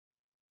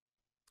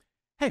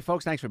Hey,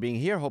 folks, thanks for being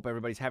here. Hope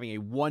everybody's having a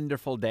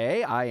wonderful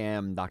day. I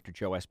am Dr.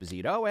 Joe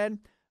Esposito, and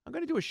I'm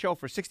going to do a show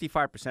for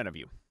 65% of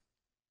you.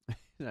 Isn't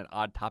that an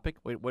odd topic?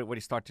 Where do you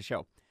start the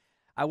show?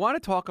 I want to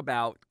talk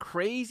about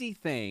crazy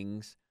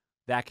things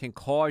that can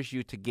cause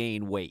you to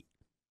gain weight.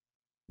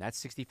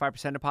 That's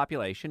 65% of the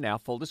population. Now,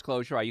 full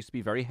disclosure, I used to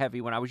be very heavy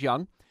when I was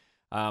young.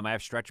 I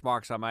have stretch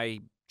marks on my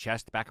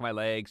chest, back of my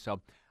legs, so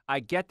I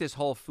get this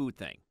whole food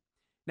thing.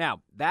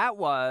 Now, that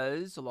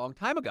was a long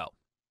time ago.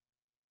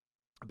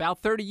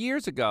 About 30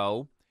 years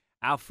ago,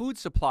 our food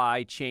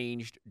supply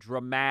changed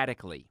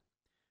dramatically.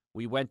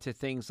 We went to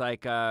things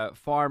like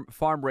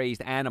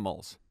farm-raised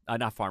animals,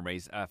 not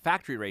farm-raised,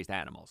 factory-raised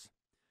animals,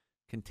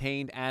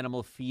 contained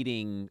animal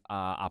feeding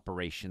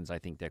operations, I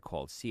think they're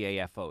called,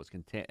 CAFOs.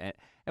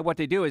 And what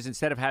they do is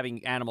instead of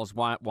having animals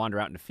wander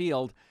out in the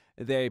field,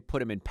 they put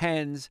them in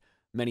pens.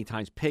 Many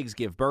times pigs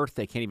give birth.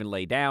 They can't even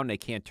lay down. They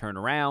can't turn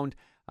around.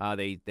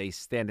 They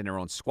stand in their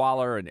own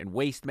squalor and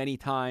waste many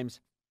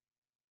times.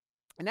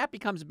 And that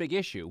becomes a big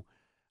issue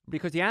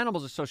because the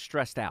animals are so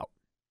stressed out.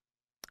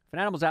 If an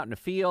animal's out in the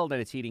field and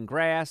it's eating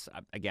grass,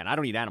 again, I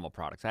don't eat animal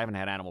products. I haven't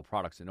had animal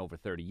products in over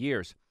 30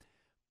 years.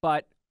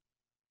 But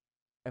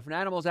if an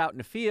animal's out in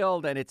the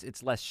field and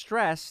it's less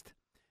stressed,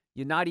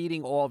 you're not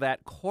eating all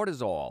that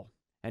cortisol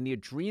and the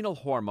adrenal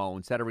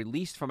hormones that are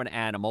released from an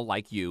animal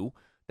like you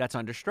that's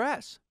under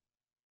stress.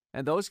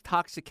 And those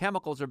toxic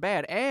chemicals are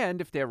bad.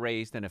 And if they're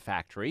raised in a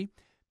factory,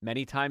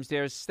 many times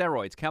there's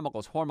steroids,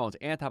 chemicals, hormones,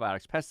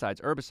 antibiotics,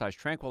 pesticides, herbicides,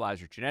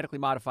 tranquilizers, genetically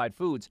modified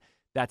foods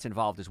that's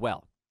involved as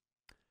well.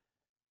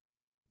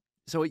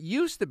 So it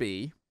used to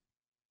be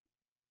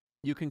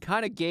you can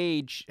kind of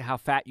gauge how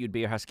fat you'd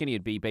be or how skinny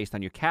you'd be based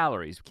on your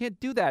calories. We can't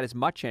do that as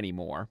much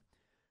anymore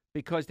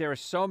because there are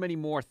so many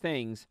more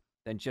things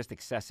than just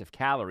excessive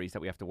calories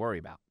that we have to worry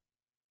about.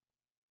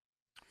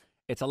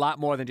 It's a lot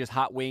more than just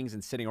hot wings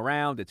and sitting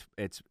around.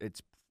 It's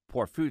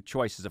poor food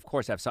choices, of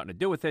course, have something to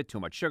do with it. Too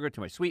much sugar,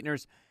 too much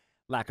sweeteners,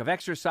 lack of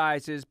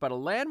exercises. But a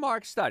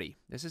landmark study,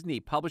 this is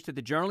neat, published at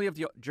the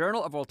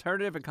Journal of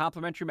Alternative and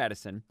Complementary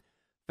Medicine,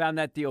 found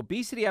that the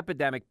obesity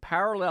epidemic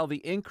paralleled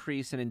the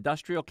increase in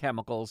industrial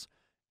chemicals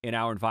in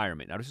our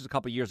environment. Now, this is a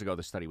couple years ago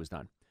the study was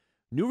done.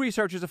 New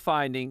researchers are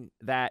finding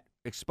that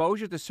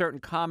exposure to certain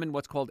common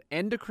what's called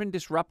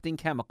endocrine-disrupting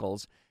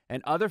chemicals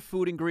and other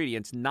food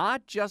ingredients,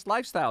 not just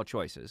lifestyle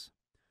choices,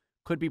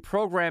 could be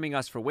programming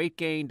us for weight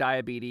gain,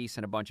 diabetes,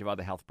 and a bunch of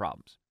other health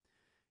problems.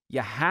 You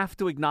have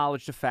to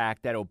acknowledge the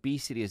fact that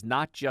obesity is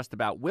not just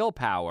about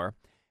willpower,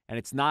 and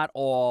it's not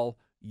all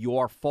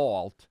your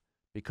fault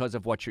because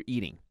of what you're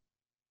eating.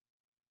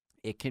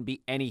 It can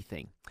be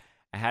anything.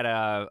 I had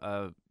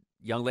a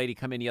young lady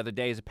come in the other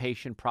day as a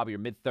patient, probably her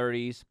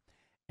mid-30s,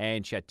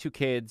 and she had 2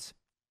 kids,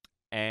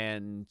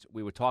 and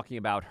we were talking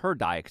about her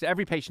diet. Because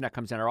every patient that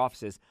comes in our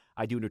offices,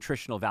 I do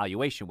nutritional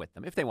evaluation with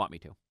them if they want me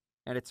to.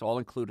 And it's all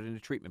included in the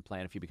treatment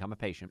plan if you become a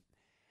patient.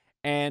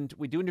 And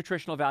we do a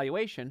nutritional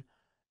evaluation,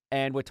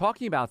 and we're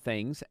talking about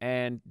things.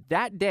 And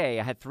that day,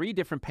 I had 3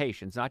 different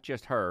patients, not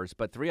just hers,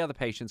 but 3 other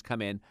patients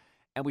come in,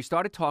 and we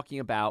started talking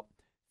about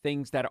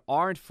things that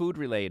aren't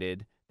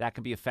food-related that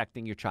can be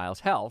affecting your child's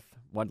health.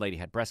 One lady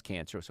had breast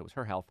cancer, so it was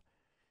her health.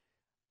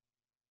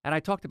 And I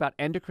talked about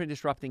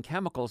endocrine-disrupting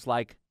chemicals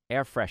like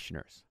air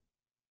fresheners.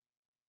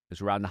 It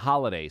was around the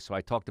holidays, so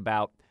I talked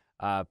about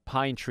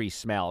pine tree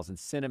smells and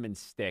cinnamon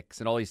sticks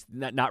and all these,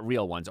 not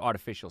real ones,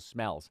 artificial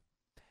smells.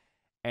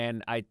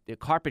 And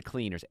carpet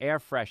cleaners, air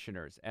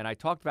fresheners. And I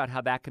talked about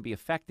how that can be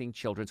affecting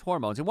children's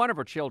hormones. And one of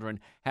her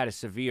children had a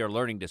severe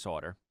learning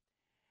disorder.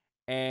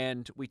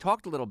 And we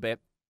talked a little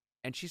bit,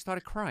 and she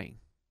started crying.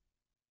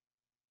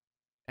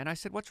 And I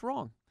said, "What's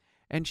wrong?"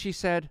 And she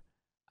said,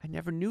 "I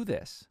never knew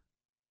this.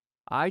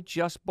 I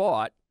just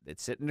bought,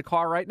 it's sitting in the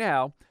car right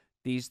now,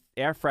 these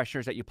air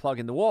fresheners that you plug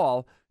in the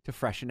wall to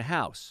freshen the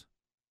house."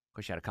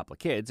 Because she had a couple of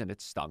kids, and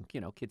it stunk.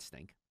 You know, kids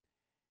stink.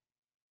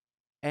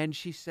 And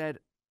she said,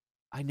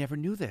 "I never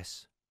knew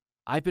this.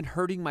 I've been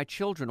hurting my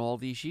children all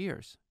these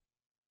years."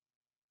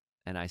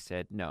 And I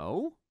said,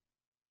 "No,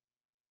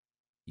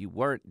 you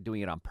weren't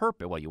doing it on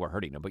purpose." Well, you were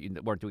hurting them, but you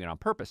weren't doing it on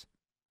purpose.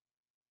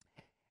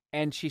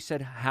 And she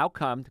said, "How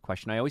come," the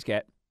question I always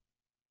get,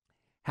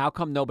 "how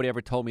come nobody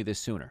ever told me this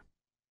sooner?"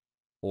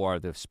 Or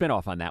the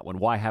spinoff on that one,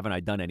 "Why haven't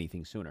I done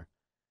anything sooner?"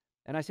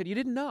 And I said, "You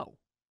didn't know.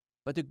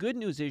 But the good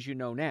news is you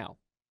know now."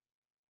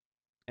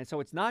 And so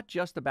it's not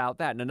just about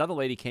that. And another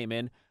lady came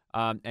in,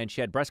 and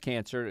she had breast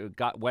cancer. It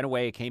went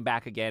away. It came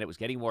back again. It was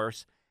getting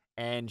worse.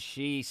 And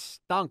she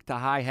stunk to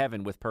high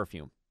heaven with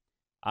perfume.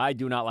 I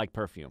do not like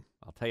perfume.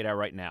 I'll tell you that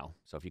right now.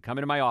 So if you come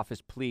into my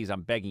office, please,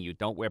 I'm begging you,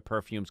 don't wear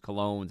perfumes,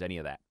 colognes, any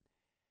of that.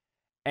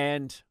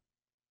 And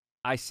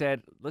I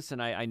said, "Listen,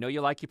 I know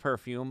you like your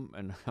perfume."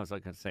 And I was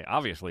like, going to say,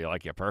 "Obviously you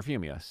like your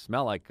perfume. You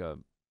smell like a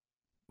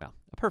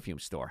perfume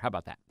store. How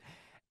about that?"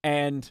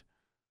 And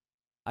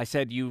I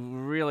said, "You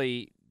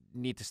really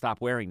need to stop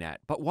wearing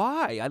that." "But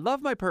why? I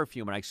love my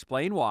perfume." And I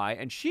explained why.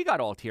 And she got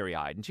all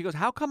teary-eyed. And she goes,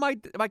 "How come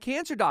my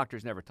cancer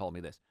doctors never told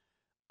me this?"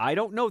 I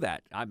don't know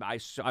that.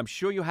 I'm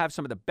sure you have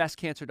some of the best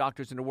cancer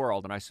doctors in the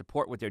world, and I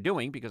support what they're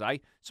doing because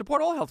I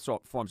support all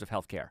forms of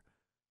health care.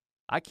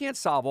 I can't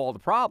solve all the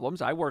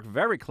problems. I work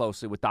very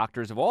closely with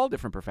doctors of all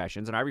different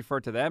professions, and I refer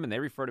to them, and they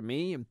refer to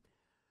me. And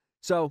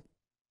so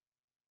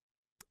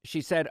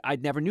she said, I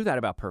never knew that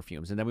about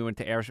perfumes. And then we went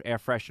to air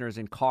fresheners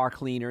and car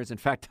cleaners. In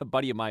fact, a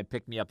buddy of mine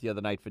picked me up the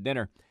other night for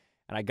dinner,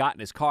 and I got in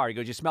his car. He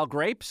goes, you smell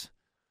grapes?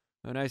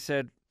 And I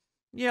said,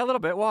 yeah, a little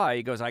bit. Why?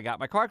 He goes, I got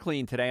my car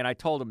cleaned today, and I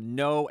told him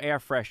no air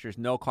fresheners,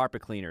 no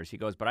carpet cleaners. He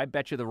goes, but I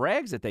bet you the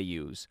rags that they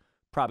use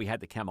probably had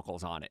the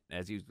chemicals on it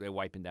as they're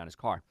wiping down his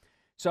car.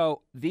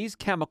 So these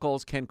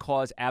chemicals can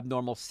cause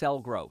abnormal cell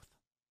growth.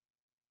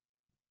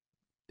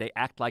 They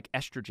act like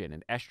estrogen,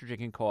 and estrogen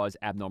can cause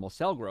abnormal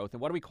cell growth.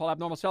 And what do we call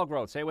abnormal cell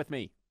growth? Say it with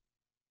me.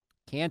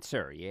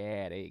 Cancer.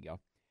 Yeah, there you go.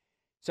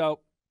 So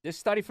this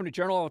study from the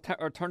Journal of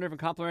Alternative and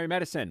Complementary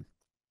Medicine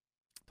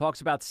talks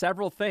about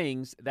several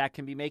things that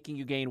can be making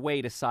you gain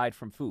weight aside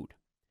from food.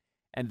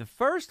 And the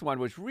first one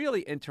was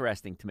really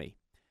interesting to me.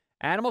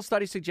 Animal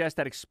studies suggest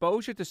that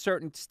exposure to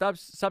certain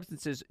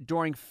substances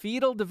during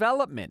fetal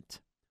development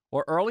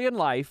or early in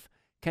life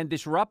can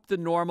disrupt the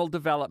normal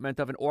development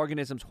of an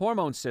organism's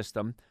hormone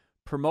system,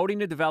 promoting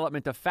the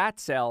development of fat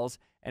cells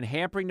and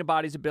hampering the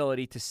body's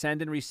ability to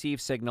send and receive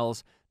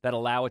signals that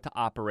allow it to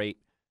operate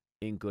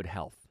in good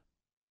health.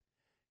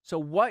 So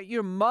what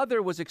your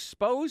mother was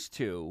exposed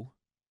to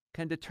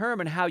can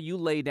determine how you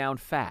lay down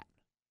fat.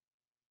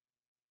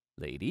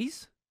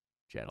 Ladies,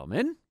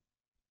 gentlemen,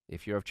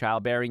 if you're of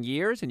childbearing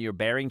years and you're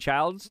bearing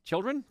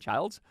children,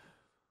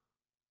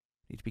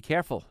 need to be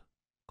careful,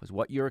 because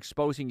what you're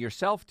exposing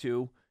yourself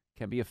to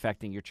can be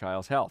affecting your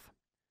child's health.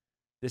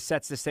 This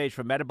sets the stage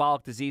for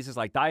metabolic diseases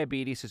like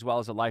diabetes, as well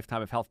as a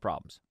lifetime of health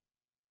problems.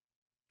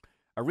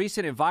 A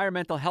recent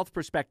environmental health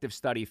perspective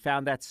study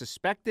found that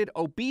suspected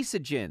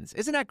obesogens,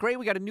 isn't that great?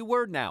 We got a new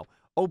word now,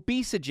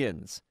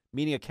 obesogens,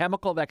 meaning a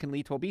chemical that can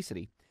lead to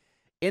obesity,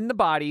 in the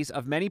bodies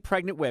of many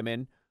pregnant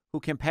women who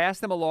can pass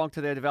them along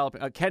to their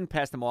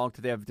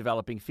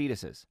developing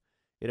fetuses.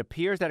 It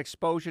appears that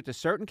exposure to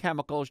certain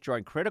chemicals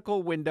during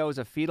critical windows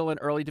of fetal and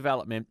early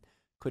development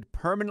could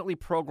permanently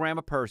program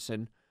a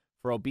person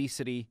for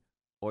obesity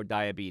or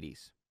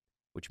diabetes,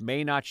 which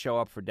may not show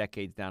up for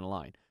decades down the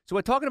line. So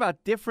we're talking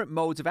about different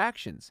modes of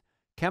actions.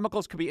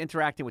 Chemicals could be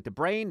interacting with the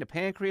brain, the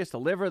pancreas, the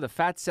liver, the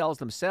fat cells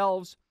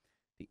themselves.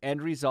 The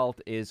end result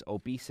is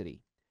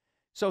obesity.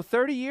 So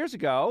 30 years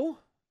ago,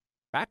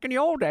 back in the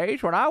old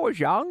days when I was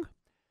young,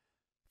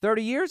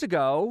 30 years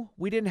ago,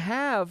 we didn't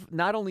have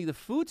not only the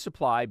food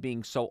supply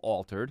being so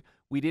altered,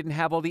 we didn't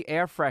have all the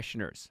air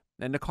fresheners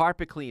and the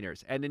carpet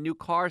cleaners and the new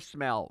car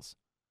smells.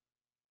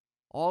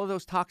 All of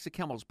those toxic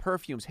chemicals,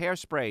 perfumes,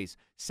 hairsprays,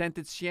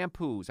 scented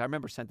shampoos. I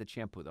remember scented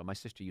shampoo, though. My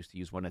sister used to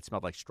use one that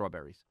smelled like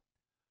strawberries.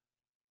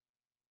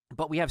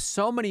 But we have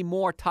so many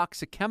more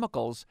toxic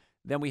chemicals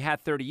than we had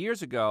 30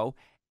 years ago,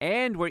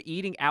 and we're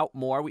eating out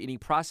more, we're eating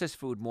processed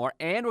food more,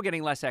 and we're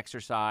getting less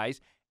exercise,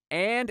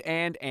 and.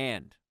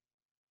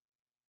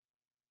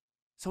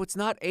 So it's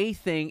not a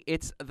thing,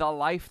 it's the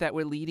life that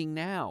we're leading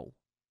now.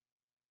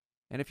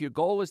 And if your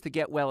goal is to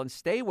get well and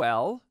stay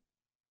well,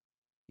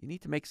 you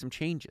need to make some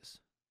changes.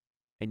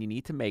 And you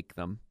need to make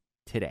them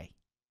today.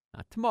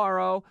 Not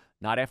tomorrow,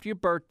 not after your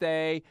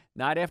birthday,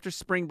 not after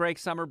spring break,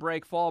 summer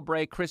break, fall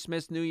break,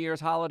 Christmas, New Year's,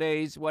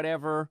 holidays,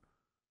 whatever,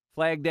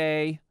 Flag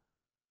Day.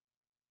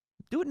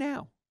 Do it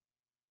now.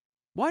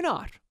 Why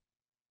not?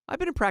 I've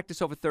been in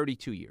practice over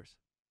 32 years.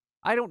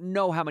 I don't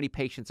know how many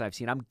patients I've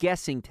seen. I'm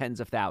guessing tens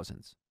of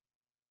thousands.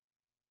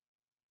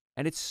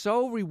 And it's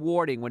so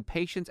rewarding when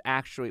patients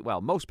actually,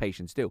 well, most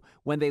patients do,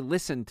 when they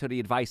listen to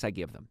the advice I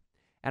give them.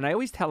 And I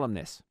always tell them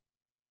this.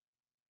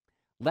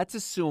 Let's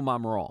assume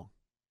I'm wrong.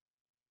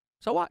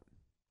 So what?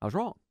 I was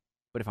wrong.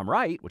 But if I'm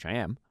right, which I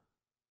am,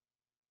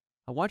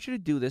 I want you to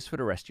do this for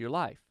the rest of your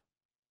life.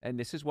 And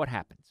this is what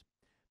happens.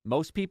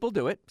 Most people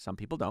do it. Some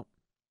people don't.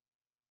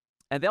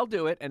 And they'll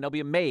do it, and they'll be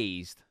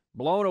amazed,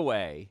 blown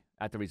away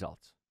at the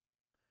results.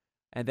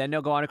 And then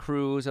they'll go on a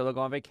cruise, or they'll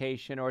go on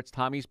vacation, or it's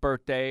Tommy's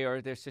birthday,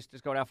 or their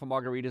sister's going out for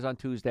margaritas on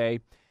Tuesday,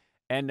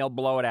 and they'll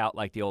blow it out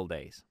like the old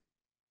days.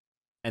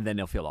 And then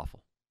they'll feel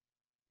awful.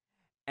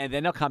 And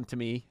then they'll come to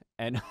me,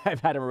 and I've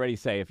had them already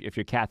say, if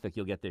you're Catholic,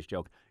 you'll get this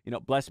joke.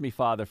 Bless me,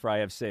 Father, for I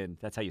have sinned.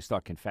 That's how you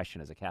start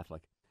confession as a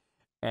Catholic.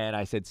 And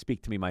I said,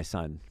 speak to me, my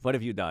son. What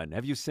have you done?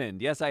 Have you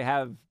sinned? Yes, I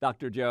have,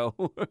 Dr. Joe.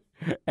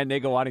 And they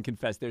go on and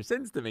confess their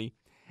sins to me.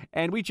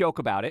 And we joke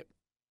about it.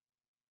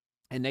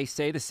 And they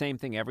say the same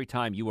thing every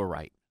time. You were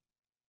right.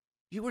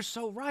 You were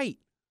so right.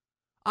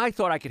 I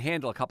thought I could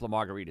handle a couple of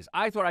margaritas.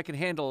 I thought I could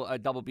handle a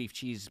double beef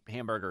cheese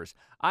hamburgers.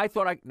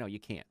 No, you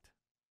can't.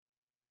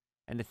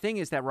 And the thing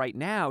is that right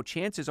now,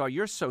 chances are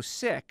you're so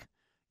sick,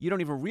 you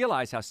don't even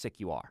realize how sick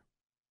you are.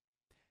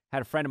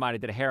 Had a friend of mine that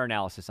did a hair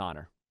analysis on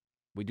her.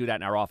 We do that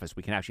in our office.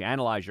 We can actually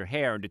analyze your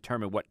hair and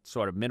determine what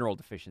sort of mineral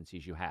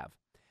deficiencies you have.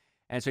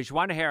 And so she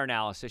wanted a hair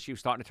analysis. She was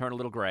starting to turn a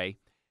little gray.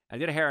 I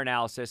did a hair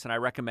analysis, and I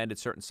recommended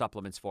certain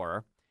supplements for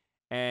her.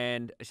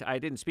 And I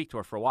didn't speak to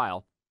her for a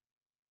while.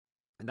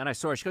 And then I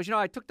saw her. She goes,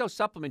 I took those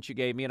supplements you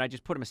gave me, and I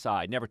just put them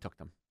aside. Never took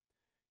them.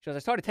 She goes, I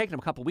started taking them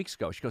a couple weeks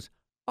ago. She goes,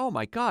 Oh,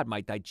 my God,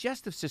 my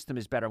digestive system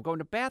is better. I'm going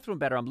to the bathroom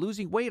better. I'm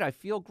losing weight. I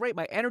feel great.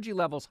 My energy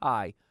level's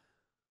high.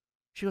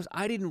 She goes,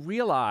 I didn't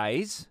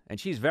realize, and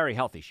she's very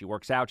healthy. She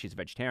works out. She's a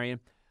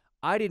vegetarian.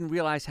 I didn't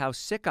realize how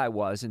sick I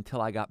was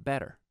until I got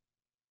better.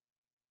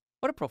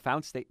 What a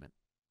profound statement.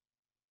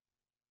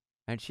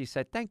 And she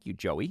said, thank you,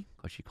 Joey,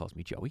 because she calls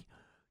me Joey.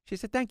 She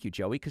said, thank you,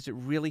 Joey, because it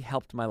really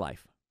helped my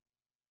life.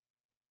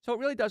 So it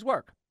really does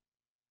work.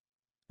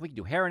 We can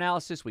do hair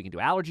analysis. We can do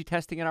allergy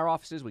testing in our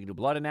offices. We can do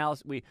blood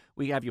analysis.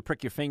 We have you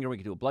prick your finger. We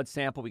can do a blood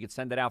sample. We can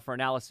send it out for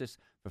analysis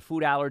for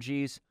food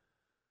allergies.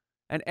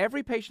 And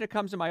every patient that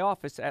comes in my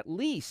office, at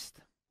least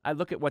I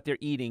look at what they're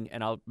eating,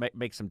 and I'll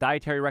make some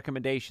dietary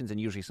recommendations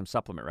and usually some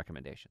supplement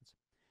recommendations.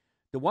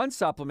 The one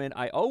supplement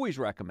I always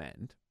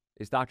recommend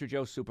is Dr.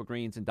 Joe's Super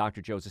Greens and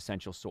Dr. Joe's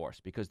Essential Source,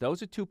 because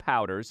those are 2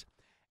 powders,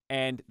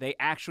 and they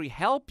actually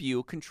help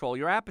you control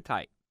your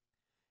appetite.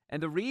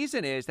 And the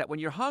reason is that when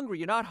you're hungry,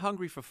 you're not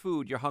hungry for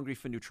food, you're hungry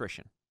for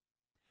nutrition.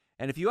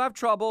 And if you have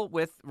trouble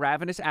with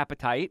ravenous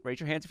appetite,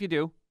 raise your hands if you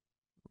do.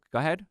 Go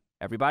ahead,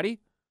 everybody.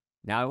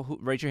 Now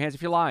raise your hands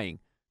if you're lying.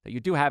 That you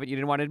do have it, you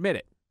didn't want to admit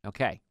it.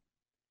 Okay.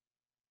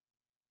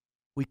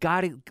 We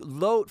got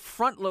to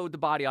front load the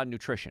body on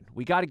nutrition.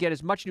 We got to get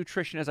as much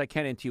nutrition as I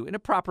can into you in the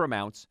proper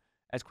amounts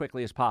as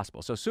quickly as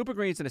possible. So Super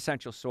Greens and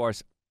Essential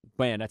Source,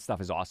 man, that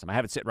stuff is awesome. I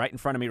have it sitting right in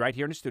front of me right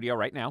here in the studio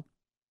right now.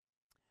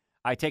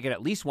 I take it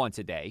at least once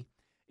a day.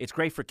 It's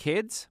great for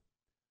kids.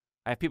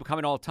 I have people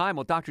coming all the time.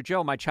 Well, Dr.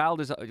 Joe, my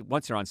child is,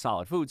 once they're on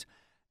solid foods,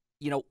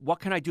 what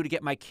can I do to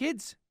get my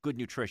kids good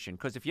nutrition?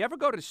 Because if you ever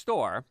go to the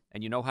store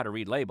and you know how to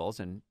read labels,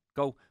 and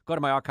go to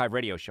my archive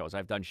radio shows.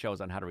 I've done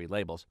shows on how to read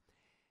labels.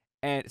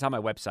 And it's on my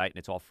website, and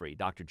it's all free,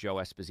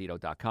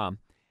 drjoeesposito.com.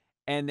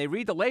 And they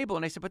read the label,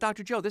 and they say, but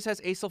Dr. Joe, this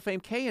has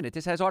acesulfame K in it.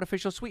 This has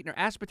artificial sweetener,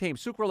 aspartame,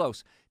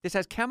 sucralose. This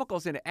has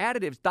chemicals in it,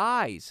 additives,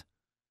 dyes,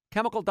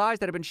 chemical dyes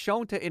that have been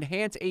shown to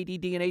enhance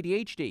ADD and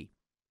ADHD.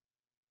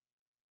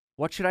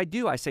 What should I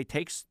do? I say,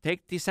 take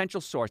the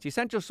Essential Source. The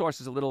Essential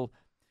Source is a little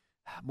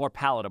more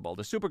palatable.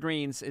 The Super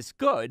Greens is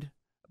good,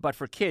 but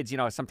for kids,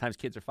 sometimes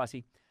kids are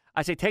fussy.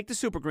 I say, take the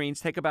Super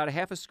Greens, take about a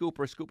half a scoop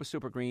or a scoop of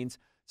Super Greens,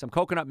 some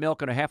coconut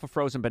milk, and a half a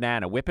frozen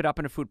banana. Whip it up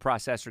in a food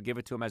processor, give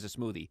it to them as a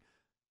smoothie.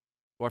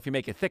 Or if you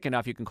make it thick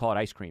enough, you can call it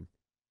ice cream.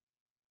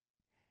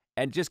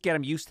 And just get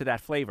them used to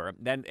that flavor.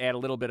 Then add a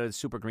little bit of the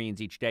Super Greens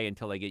each day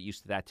until they get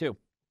used to that too.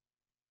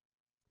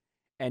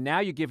 And now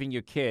you're giving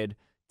your kid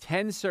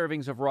 10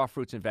 servings of raw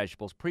fruits and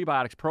vegetables,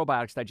 prebiotics,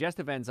 probiotics,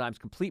 digestive enzymes,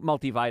 complete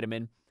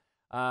multivitamin,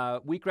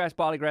 wheatgrass,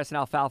 barley grass, and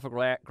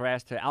alfalfa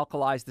grass to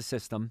alkalize the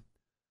system.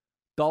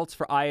 Adults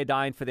for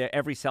iodine,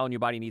 every cell in your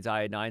body needs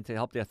iodine to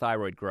help their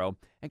thyroid grow.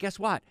 And guess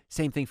what?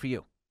 Same thing for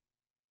you.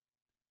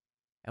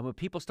 And when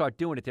people start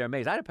doing it, they're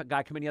amazed. I had a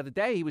guy come in the other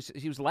day. He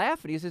was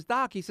laughing. He says,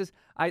 Doc, he says,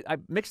 I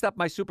mixed up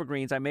my Super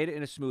Greens. I made it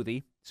in a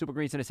smoothie, Super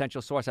Greens and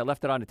Essential Source. I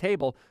left it on the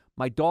table.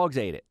 My dogs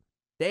ate it.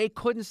 They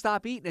couldn't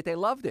stop eating it. They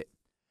loved it.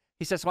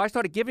 He says, so I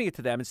started giving it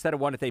to them instead of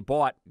one that they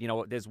bought.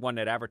 There's one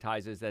that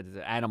advertises that is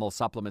an animal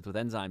supplement with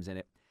enzymes in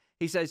it.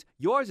 He says,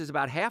 yours is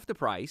about half the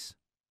price.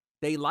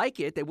 They like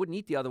it. They wouldn't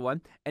eat the other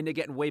one, and they're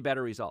getting way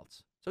better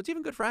results. So it's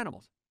even good for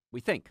animals. We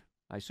think.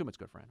 I assume it's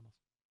good for animals.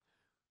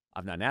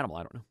 I'm not an animal.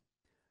 I don't know.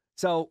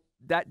 So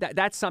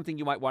that's something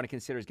you might want to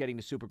consider, is getting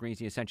the Super Greens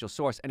and the Essential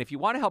Source. And if you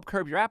want to help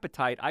curb your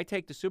appetite, I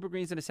take the Super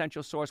Greens and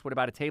Essential Source with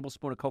about a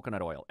tablespoon of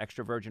coconut oil,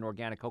 extra virgin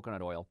organic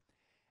coconut oil.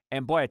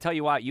 And boy, I tell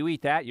you what, you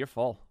eat that, you're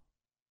full.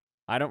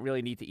 I don't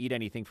really need to eat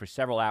anything for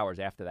several hours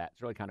after that.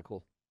 It's really kind of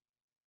cool.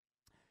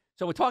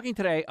 So we're talking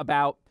today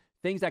about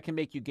things that can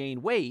make you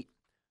gain weight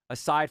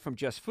aside from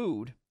just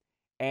food.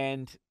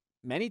 And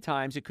many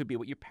times it could be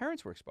what your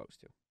parents were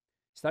exposed to.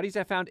 Studies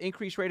have found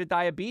increased rate of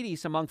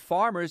diabetes among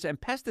farmers and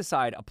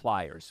pesticide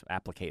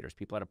applicators,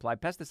 people that apply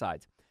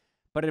pesticides.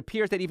 But it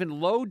appears that even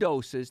low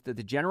doses that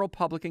the general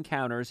public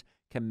encounters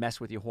can mess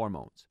with your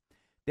hormones.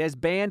 There's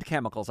banned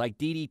chemicals like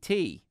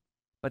DDT,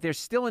 but they're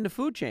still in the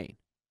food chain.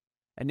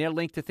 And they're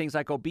linked to things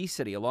like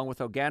obesity, along with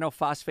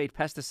organophosphate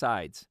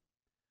pesticides.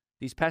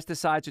 These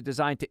pesticides are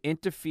designed to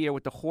interfere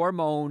with the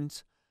hormone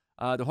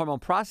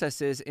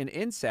processes in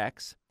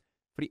insects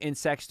for the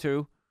insects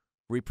to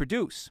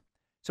reproduce.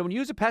 So when you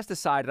use a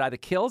pesticide, it either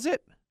kills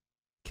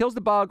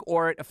the bug,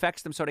 or it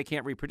affects them so they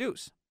can't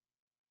reproduce.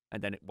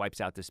 And then it wipes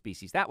out the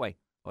species that way,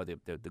 or the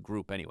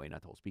group anyway,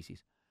 not the whole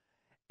species.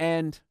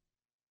 And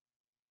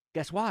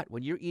guess what?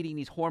 When you're eating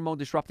these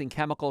hormone-disrupting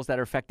chemicals that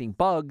are affecting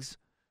bugs,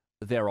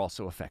 they're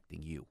also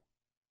affecting you.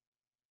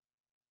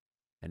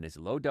 And there's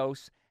a low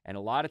dose, and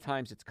a lot of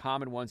times it's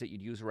common ones that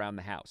you'd use around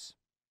the house.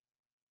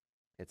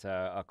 It's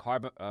a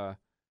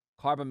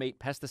carbamate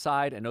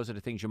pesticide, and those are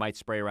the things you might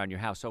spray around your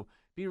house. So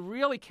be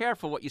really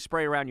careful what you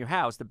spray around your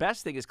house. The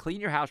best thing is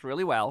clean your house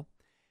really well,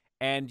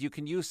 and you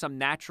can use some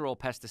natural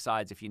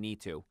pesticides if you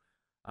need to.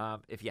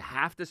 If you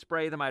have to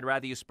spray them, I'd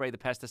rather you spray the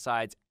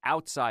pesticides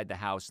outside the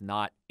house,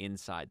 not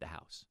inside the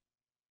house.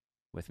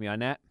 With me on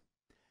that?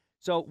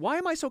 So why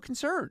am I so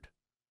concerned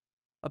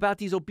about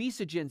these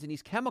obesogens and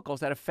these chemicals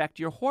that affect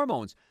your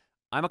hormones?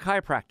 I'm a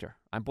chiropractor.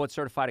 I'm board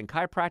certified in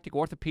chiropractic,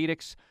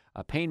 orthopedics,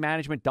 pain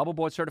management, double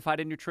board certified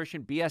in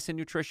nutrition, BS in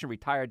nutrition,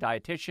 retired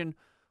dietitian,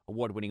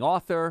 award-winning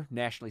author,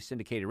 nationally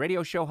syndicated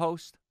radio show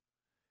host.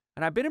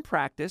 And I've been in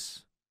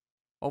practice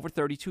over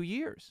 32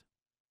 years.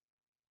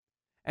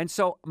 And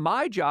so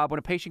my job when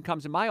a patient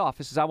comes in my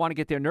office is I want to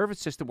get their nervous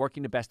system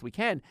working the best we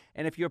can.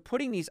 And if you're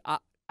putting these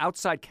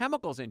outside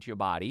chemicals into your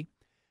body,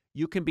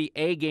 you can be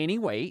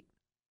gaining weight,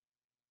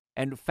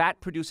 and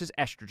fat produces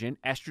estrogen.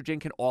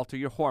 Estrogen can alter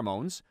your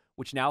hormones,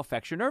 which now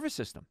affects your nervous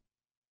system.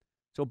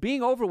 So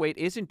being overweight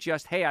isn't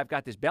just, hey, I've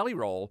got this belly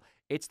roll.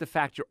 It's the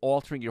fact you're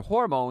altering your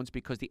hormones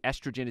because the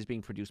estrogen is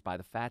being produced by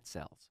the fat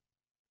cells.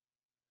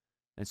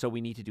 And so we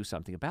need to do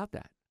something about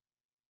that.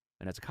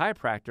 And as a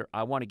chiropractor,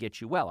 I want to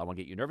get you well. I want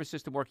to get your nervous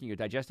system working, your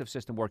digestive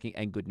system working,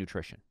 and good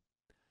nutrition.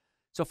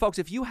 So, folks,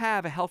 if you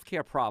have a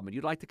healthcare problem and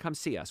you'd like to come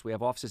see us, we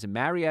have offices in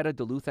Marietta,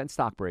 Duluth, and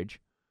Stockbridge.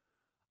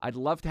 I'd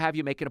love to have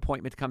you make an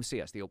appointment to come see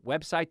us. The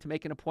website to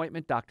make an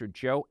appointment,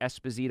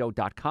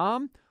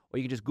 drjoeesposito.com, or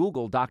you can just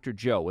Google Dr.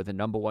 Joe with the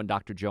number one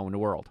Dr. Joe in the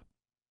world.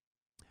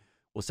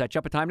 We'll set you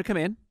up a time to come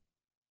in.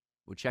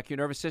 We'll check your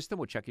nervous system.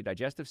 We'll check your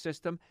digestive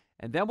system.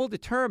 And then we'll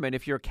determine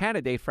if you're a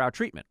candidate for our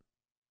treatment.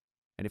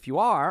 And if you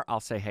are, I'll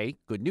say, hey,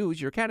 good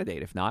news, you're a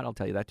candidate. If not, I'll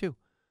tell you that too.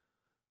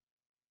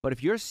 But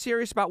if you're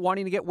serious about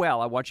wanting to get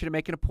well, I want you to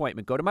make an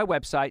appointment. Go to my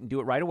website and do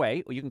it right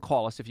away. Or you can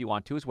call us if you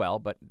want to as well.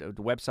 But the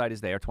website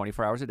is there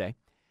 24 hours a day.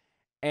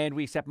 And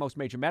we accept most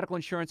major medical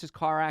insurances,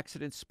 car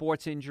accidents,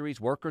 sports injuries,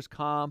 workers'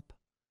 comp.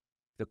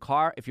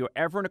 If you were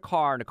ever in a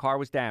car and the car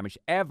was damaged,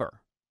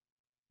 ever,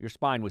 your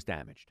spine was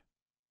damaged.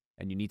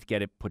 And you need to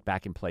get it put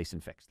back in place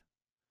and fixed.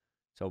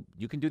 So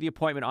you can do the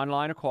appointment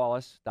online or call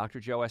us,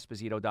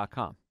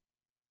 drjoeesposito.com.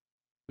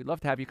 We'd love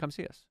to have you come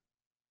see us.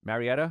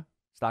 Marietta,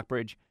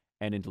 Stockbridge,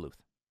 and in Duluth.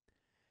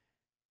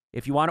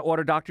 If you want to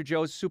order Dr.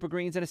 Joe's Super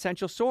Greens and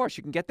Essential Source,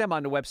 you can get them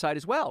on the website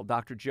as well,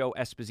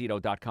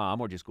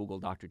 drjoeesposito.com, or just Google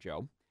Dr.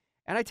 Joe.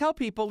 And I tell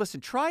people, listen,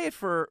 try it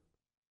for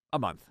a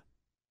month.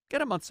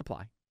 Get a month's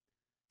supply.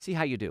 See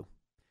how you do.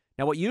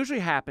 Now, what usually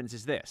happens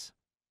is this.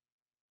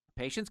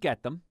 Patients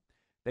get them.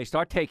 They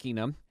start taking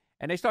them,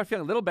 and they start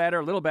feeling a little better,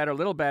 a little better, a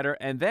little better,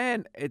 and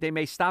then they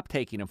may stop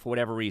taking them for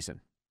whatever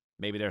reason.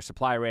 Maybe their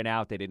supply ran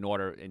out. They didn't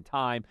order in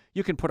time.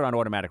 You can put it on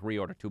automatic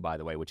reorder too, by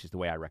the way, which is the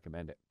way I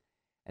recommend it.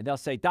 And they'll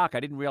say, Doc, I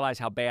didn't realize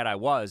how bad I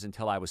was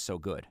until I was so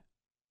good.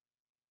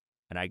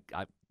 And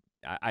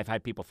I've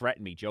had people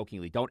threaten me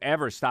jokingly, don't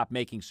ever stop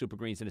making Super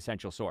Greens an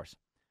Essential Source.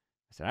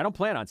 I said, I don't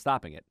plan on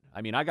stopping it.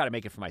 I mean, I got to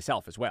make it for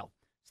myself as well.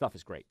 Stuff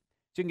is great.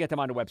 So you can get them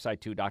on the website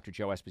too,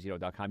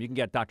 drjoeesposito.com. You can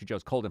get Dr.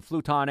 Joe's Cold and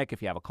Flu Tonic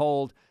if you have a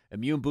cold,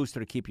 immune booster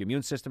to keep your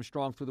immune system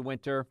strong through the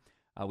winter.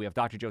 We have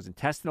Dr. Joe's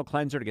Intestinal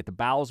Cleanser to get the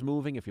bowels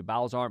moving. If your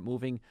bowels aren't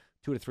moving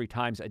 2 to 3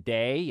 times a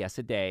day, yes,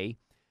 a day,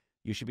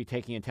 you should be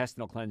taking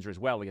intestinal cleanser as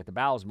well to get the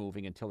bowels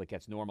moving until it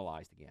gets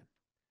normalized again.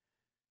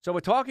 So we're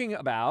talking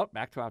about,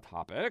 back to our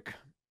topic,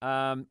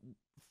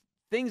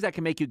 things that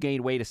can make you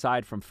gain weight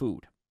aside from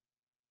food.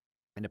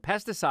 And the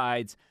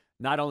pesticides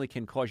not only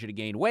can cause you to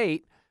gain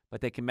weight, but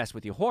they can mess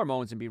with your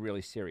hormones and be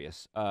really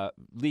serious,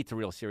 lead to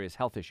real serious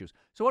health issues.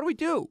 So what do we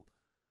do?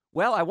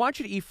 Well, I want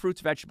you to eat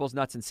fruits, vegetables,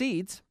 nuts, and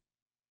seeds.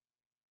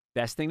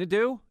 Best thing to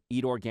do,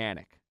 eat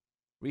organic.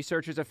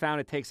 Researchers have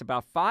found it takes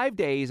about 5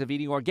 days of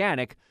eating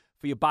organic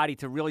for your body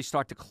to really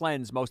start to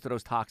cleanse most of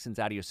those toxins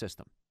out of your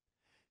system.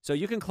 So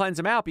you can cleanse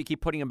them out, but you keep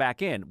putting them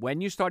back in.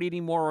 When you start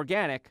eating more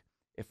organic,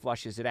 it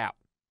flushes it out,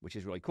 which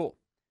is really cool.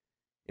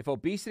 If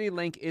obesity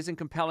link isn't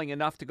compelling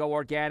enough to go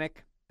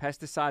organic,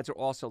 pesticides are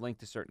also linked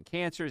to certain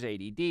cancers,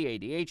 ADD,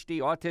 ADHD,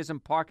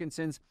 autism,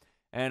 Parkinson's,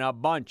 and a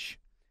bunch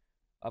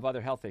of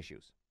other health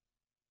issues.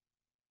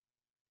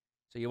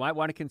 So you might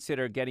want to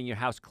consider getting your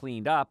house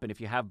cleaned up. And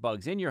if you have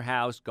bugs in your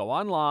house, go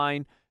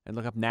online and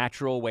look up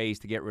natural ways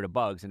to get rid of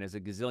bugs. And there's a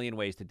gazillion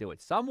ways to do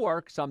it. Some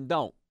work, some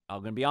don't.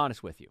 I'm going to be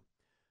honest with you.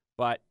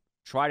 But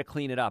try to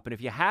clean it up. And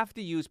if you have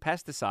to use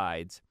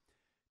pesticides,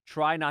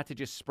 try not to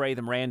just spray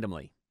them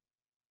randomly.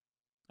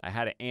 I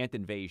had an ant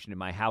invasion in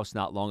my house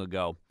not long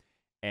ago,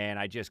 and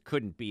I just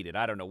couldn't beat it.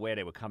 I don't know where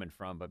they were coming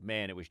from, but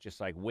man, it was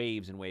just like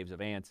waves and waves of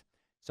ants.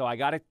 So I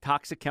got a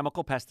toxic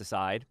chemical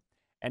pesticide.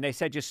 And they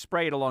said, just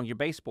spray it along your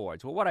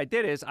baseboards. Well, what I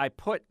did is I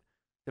put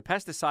the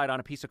pesticide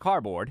on a piece of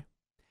cardboard,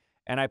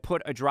 and I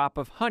put a drop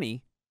of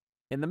honey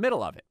in the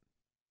middle of it.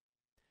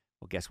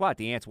 Well, guess what?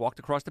 The ants walked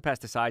across the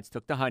pesticides,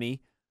 took the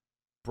honey,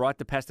 brought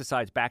the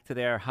pesticides back to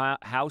their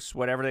house,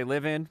 whatever they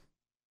live in.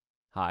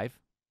 Hive?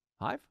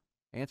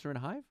 Ants are in a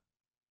hive?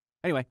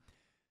 Anyway,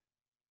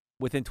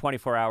 within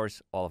 24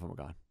 hours, all of them were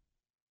gone.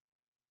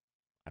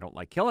 I don't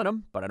like killing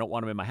them, but I don't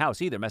want them in my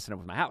house either, messing up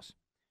with my house.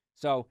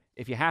 So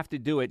if you have to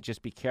do it,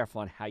 just be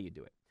careful on how you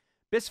do it.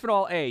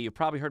 Bisphenol A, you've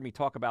probably heard me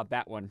talk about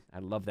that one. I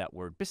love that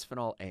word,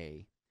 bisphenol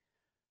A.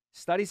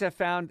 Studies have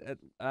find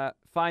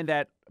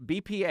that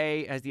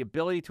BPA has the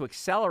ability to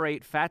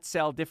accelerate fat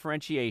cell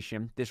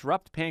differentiation,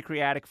 disrupt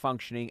pancreatic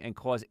functioning, and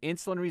cause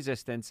insulin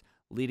resistance,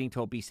 leading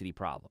to obesity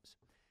problems.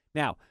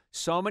 Now,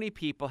 so many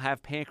people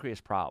have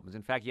pancreas problems.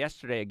 In fact,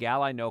 yesterday, a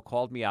gal I know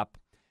called me up,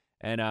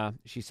 and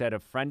she said a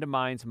friend of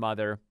mine's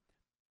mother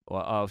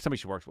somebody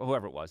she works with,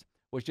 whoever it was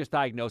just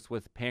diagnosed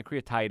with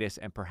pancreatitis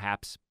and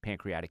perhaps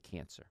pancreatic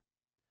cancer.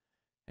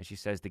 And she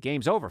says, the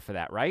game's over for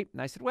that, right?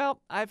 And I said,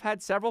 well, I've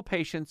had several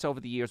patients over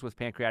the years with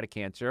pancreatic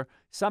cancer.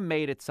 Some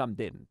made it, some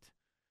didn't.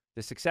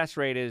 The success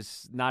rate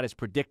is not as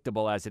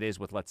predictable as it is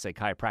with, let's say,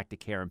 chiropractic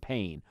care and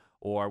pain,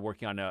 or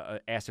working on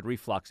acid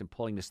reflux and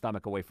pulling the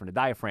stomach away from the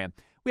diaphragm.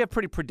 We have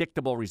pretty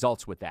predictable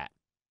results with that.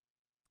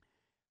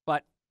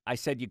 But I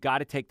said, you got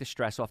to take the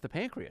stress off the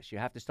pancreas. You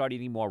have to start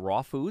eating more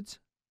raw foods.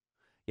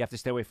 You have to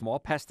stay away from all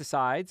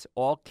pesticides,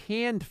 all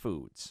canned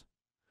foods.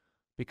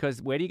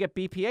 Because where do you get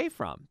BPA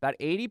from? About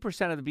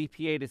 80% of the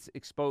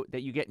BPA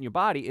that you get in your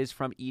body is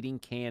from eating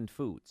canned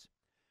foods.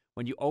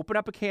 When you open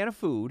up a can of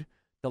food,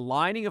 the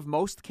lining of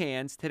most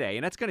cans today,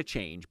 and that's going to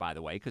change, by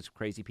the way, because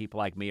crazy people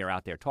like me are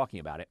out there talking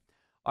about it,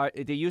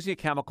 they're using a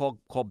chemical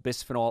called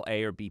bisphenol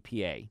A or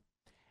BPA.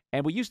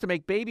 And we used to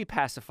make baby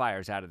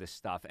pacifiers out of this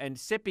stuff and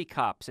sippy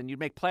cups, and you'd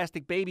make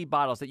plastic baby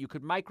bottles that you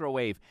could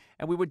microwave.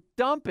 And we were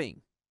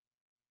dumping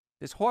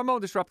this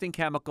hormone-disrupting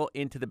chemical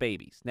into the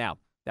babies. Now,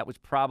 that was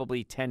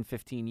probably 10,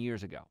 15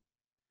 years ago.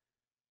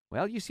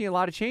 Well, you've seen a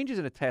lot of changes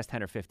in the past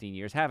 10 or 15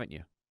 years, haven't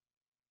you?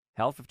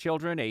 Health of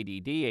children,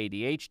 ADD,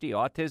 ADHD,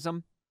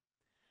 autism.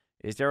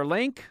 Is there a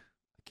link?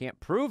 I can't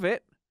prove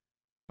it,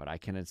 but I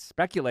can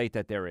speculate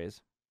that there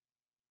is.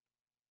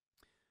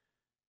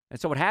 And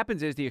so what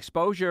happens is the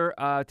exposure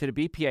to the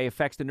BPA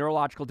affects the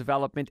neurological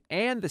development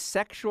and the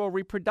sexual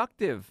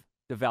reproductive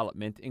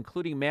development,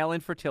 including male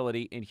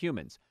infertility in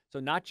humans.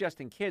 So not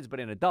just in kids, but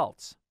in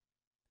adults.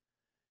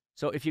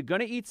 So if you're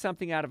going to eat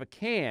something out of a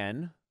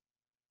can,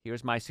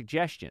 here's my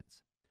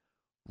suggestions.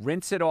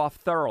 Rinse it off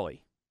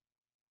thoroughly.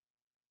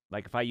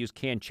 Like if I use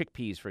canned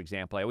chickpeas, for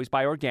example, I always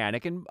buy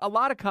organic. And a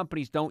lot of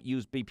companies don't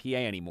use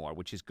BPA anymore,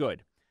 which is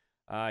good.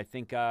 I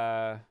think,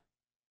 was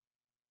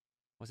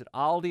it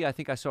Aldi? I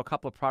think I saw a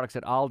couple of products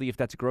at Aldi, if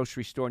that's a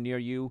grocery store near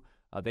you.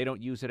 They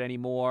don't use it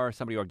anymore.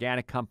 Some of the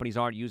organic companies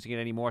aren't using it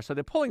anymore. So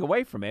they're pulling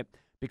away from it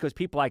because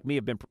people like me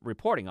have been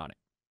reporting on it.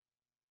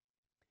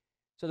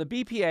 So the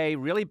BPA,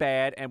 really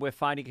bad, and we're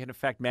finding it can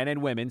affect men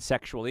and women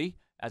sexually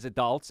as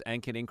adults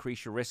and can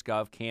increase your risk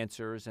of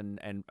cancers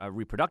and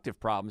reproductive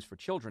problems for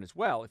children as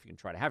well, if you can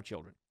try to have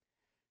children.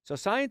 So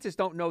scientists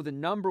don't know the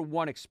number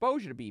one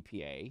exposure to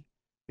BPA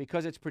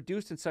because it's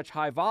produced in such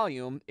high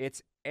volume,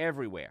 it's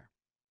everywhere.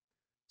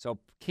 So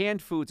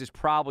canned foods is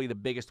probably the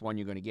biggest one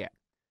you're going to get.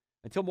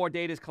 Until more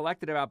data is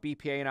collected about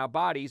BPA in our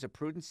bodies, a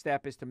prudent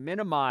step is to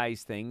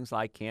minimize things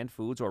like canned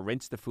foods or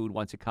rinse the food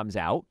once it comes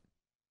out.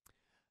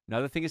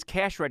 Another thing is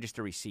cash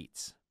register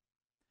receipts.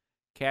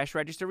 Cash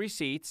register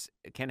receipts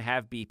can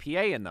have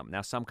BPA in them.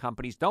 Now, some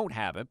companies don't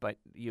have it, but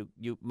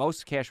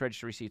most cash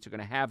register receipts are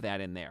going to have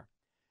that in there.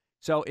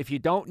 So if you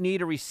don't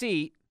need a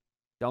receipt,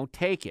 don't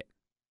take it.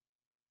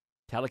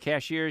 Tell the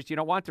cashiers you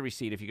don't want the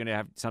receipt if you're going to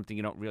have something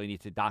you don't really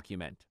need to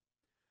document.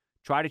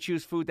 Try to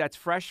choose food that's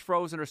fresh,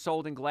 frozen, or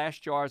sold in glass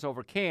jars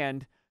over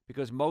canned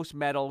because most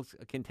metals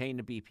contain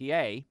the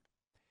BPA.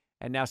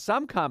 And now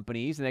some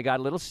companies, and they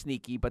got a little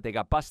sneaky, but they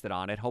got busted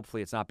on it.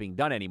 Hopefully it's not being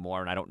done anymore,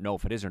 and I don't know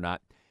if it is or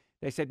not.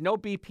 They said no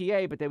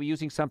BPA, but they were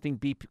using something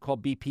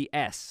called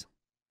BPS.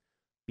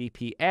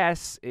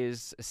 BPS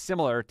is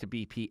similar to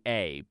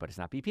BPA, but it's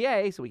not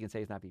BPA, so we can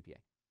say it's not BPA.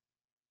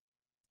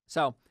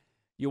 So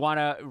you want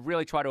to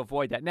really try to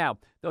avoid that. Now,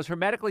 those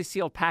hermetically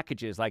sealed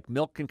packages, like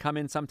milk can come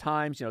in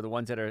sometimes, the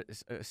ones that are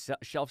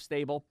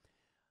shelf-stable.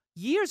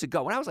 Years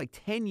ago, when I was like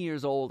 10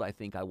 years old, I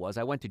think I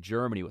went to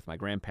Germany with my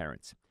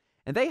grandparents.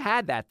 And they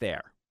had that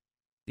there,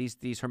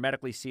 these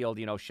hermetically sealed,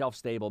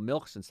 shelf-stable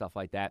milks and stuff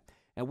like that.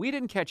 And we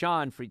didn't catch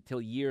on till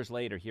years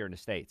later here in the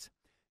States.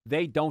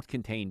 They don't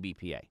contain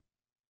BPA.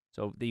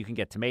 So you can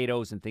get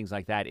tomatoes and things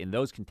like that in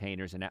those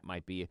containers, and that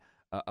might be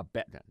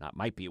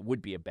it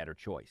would be a better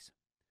choice.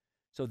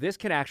 So this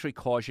can actually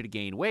cause you to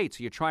gain weight.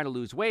 So you're trying to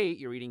lose weight,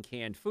 you're eating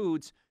canned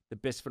foods, the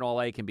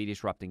bisphenol A can be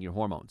disrupting your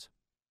hormones.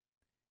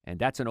 And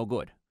that's a no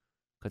good.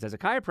 Because as a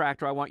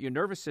chiropractor, I want your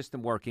nervous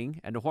system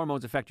working, and the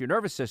hormones affect your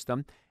nervous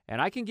system,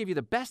 and I can give you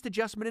the best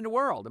adjustment in the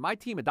world. And my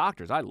team of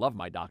doctors, I love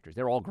my doctors.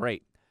 They're all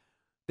great.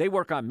 They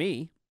work on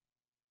me,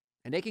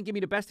 and they can give me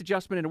the best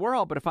adjustment in the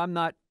world, but if I'm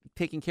not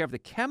taking care of the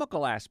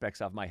chemical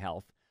aspects of my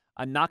health,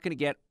 I'm not going to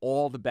get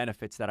all the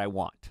benefits that I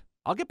want.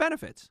 I'll get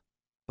benefits,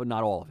 but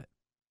not all of it.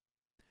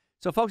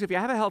 So, folks, if you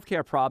have a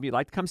healthcare problem, you'd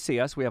like to come see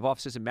us, we have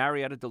offices in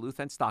Marietta, Duluth,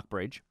 and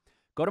Stockbridge.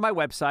 Go to my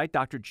website,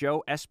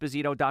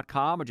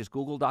 drjoeesposito.com, or just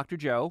Google Dr.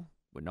 Joe.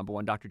 We're number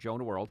one Dr. Joe in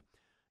the world.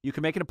 You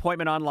can make an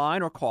appointment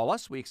online or call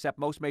us. We accept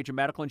most major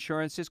medical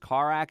insurances,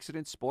 car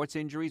accidents, sports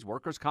injuries,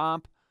 workers'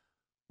 comp.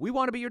 We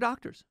want to be your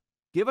doctors.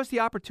 Give us the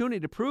opportunity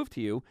to prove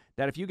to you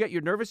that if you get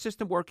your nervous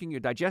system working, your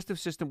digestive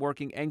system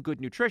working, and good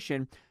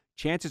nutrition,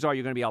 chances are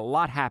you're going to be a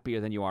lot happier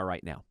than you are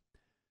right now.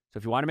 So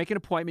if you want to make an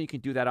appointment, you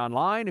can do that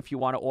online. If you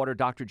want to order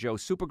Dr.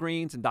 Joe's Super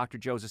Greens and Dr.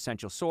 Joe's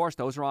Essential Source,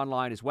 those are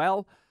online as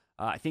well.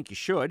 I think you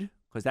should,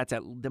 because that's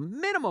at the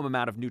minimum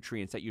amount of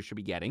nutrients that you should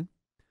be getting.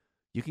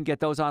 You can get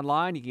those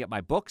online. You can get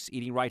my books,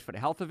 Eating Right for the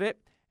Health of It,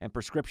 and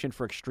Prescription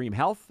for Extreme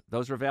Health.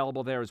 Those are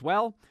available there as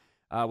well.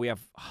 We have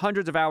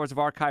hundreds of hours of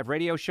archive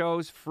radio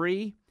shows,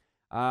 free.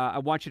 I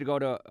want you to go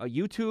to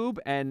YouTube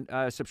and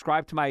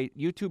subscribe to my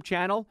YouTube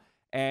channel,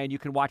 and you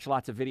can watch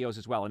lots of videos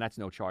as well, and that's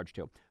no charge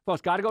too.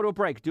 Folks, got to go to a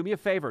break. Do me a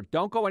favor.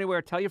 Don't go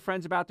anywhere. Tell your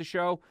friends about the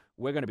show.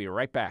 We're going to be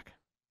right back.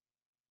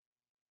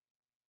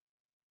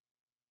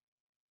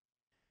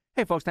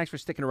 Hey, folks, thanks for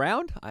sticking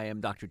around. I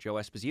am Dr. Joe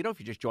Esposito. If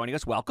you're just joining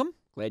us, welcome.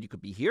 Glad you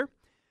could be here.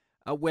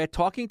 We're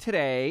talking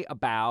today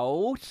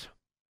about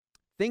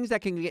things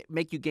that can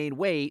make you gain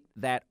weight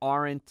that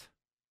aren't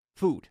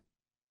food.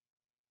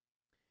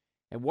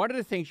 And one of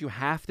the things you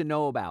have to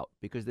know about,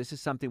 because this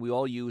is something we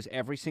all use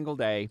every single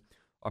day,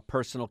 are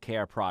personal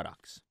care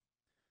products.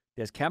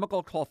 There's a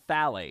chemical called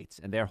phthalates,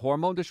 and they're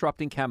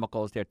hormone-disrupting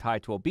chemicals. They're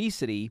tied to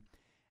obesity,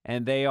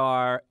 and they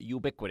are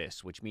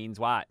ubiquitous, which means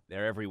what?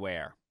 They're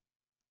everywhere.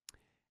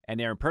 And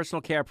they're in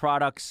personal care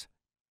products.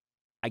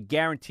 I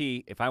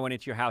guarantee if I went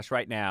into your house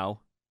right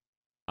now,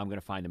 I'm going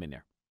to find them in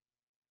there.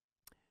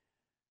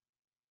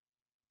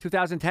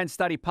 2010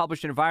 study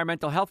published in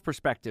Environmental Health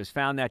Perspectives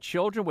found that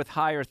children with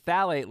higher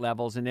phthalate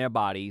levels in their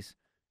bodies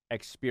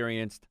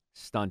experienced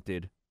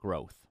stunted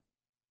growth.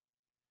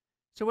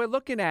 So we're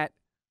looking at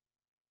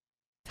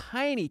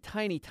tiny,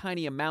 tiny,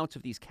 tiny amounts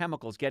of these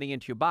chemicals getting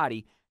into your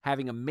body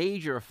having a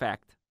major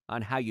effect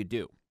on how you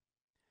do.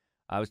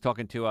 I was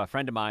talking to a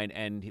friend of mine,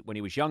 and when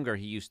he was younger,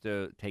 he used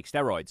to take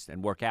steroids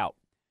and work out.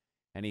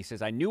 And he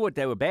says, I knew what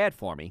they were bad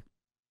for me.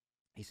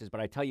 He says,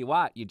 but I tell you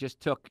what, you just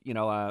took,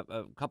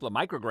 a couple of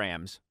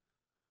micrograms,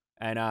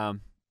 and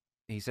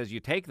he says you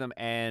take them,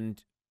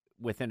 and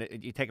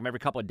you take them every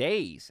couple of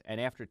days, and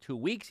after 2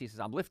 weeks, he says,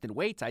 I'm lifting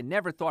weights I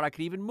never thought I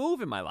could even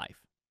move in my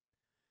life.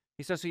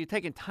 He says, so you're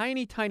taking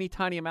tiny, tiny,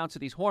 tiny amounts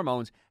of these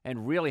hormones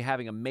and really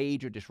having a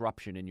major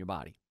disruption in your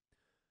body.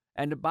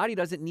 And the body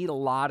doesn't need a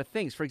lot of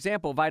things. For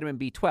example, vitamin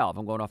B12.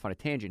 I'm going off on a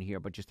tangent here,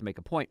 but just to make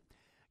a point.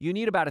 You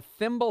need about a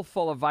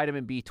thimbleful of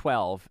vitamin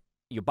B12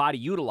 your body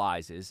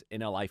utilizes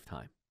in a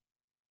lifetime.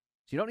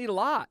 So you don't need a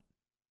lot.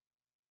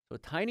 So a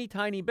tiny,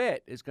 tiny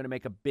bit is going to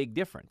make a big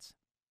difference.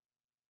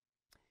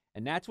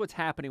 And that's what's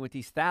happening with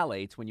these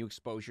phthalates when you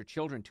expose your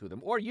children to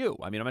them, or you.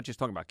 I mean, I'm not just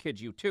talking about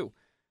kids, you too.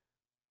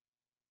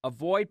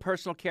 Avoid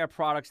personal care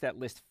products that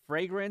list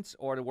fragrance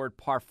or the word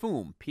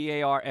parfum,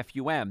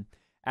 P-A-R-F-U-M,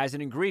 as an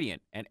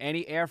ingredient, and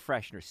any air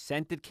freshener,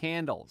 scented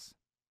candles.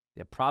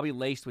 They're probably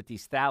laced with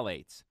these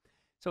phthalates.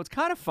 So it's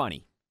kind of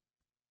funny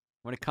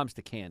when it comes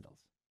to candles.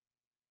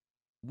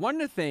 One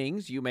of the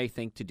things you may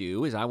think to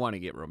do is, I want to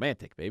get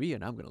romantic, baby,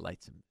 and I'm going to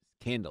light some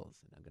candles,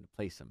 and I'm going to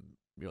play some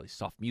really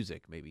soft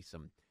music, maybe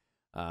some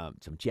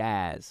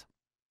jazz.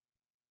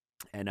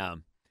 And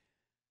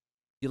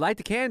you light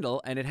the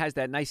candle, and it has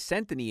that nice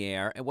scent in the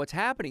air, and what's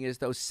happening is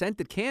those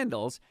scented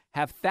candles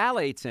have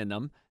phthalates in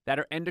them that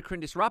are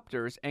endocrine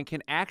disruptors and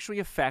can actually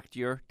affect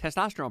your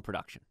testosterone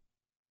production.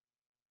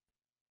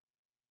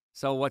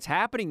 So what's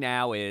happening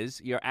now is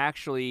you're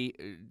actually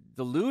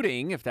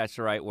diluting, if that's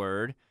the right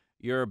word,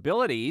 your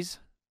abilities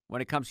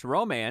when it comes to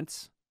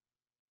romance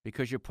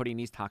because you're putting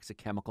these toxic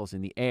chemicals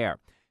in the air.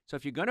 So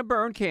if you're going to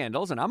burn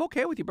candles, and I'm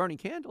okay with you burning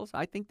candles,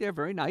 I think they're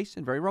very nice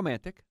and very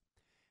romantic,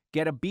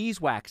 get a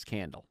beeswax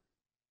candle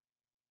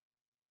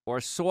or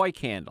a soy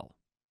candle.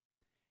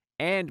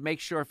 And make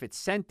sure if it's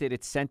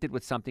scented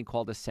with something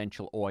called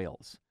essential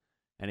oils.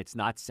 And it's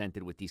not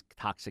scented with these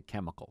toxic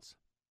chemicals.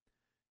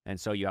 And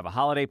so you have a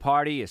holiday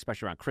party,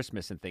 especially around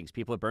Christmas and things.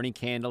 People are burning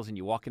candles, and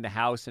you walk in the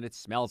house, and it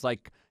smells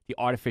like the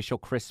artificial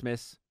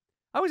Christmas.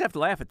 I always have to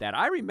laugh at that.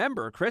 I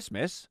remember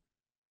Christmas.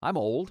 I'm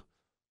old.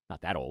 Not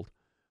that old.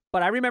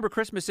 But I remember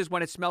Christmas is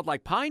when it smelled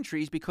like pine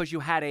trees because you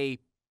had a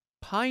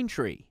pine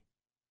tree.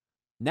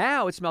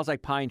 Now it smells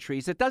like pine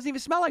trees. It doesn't even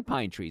smell like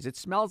pine trees. It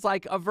smells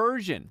like a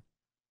version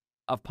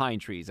of pine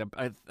trees,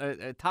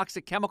 a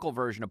toxic chemical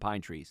version of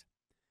pine trees.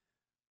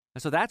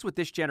 And so that's what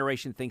this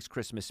generation thinks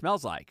Christmas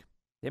smells like.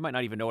 They might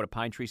not even know what a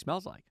pine tree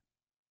smells like.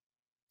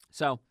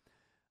 So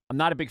I'm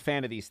not a big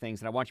fan of these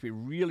things, and I want you to be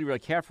really, really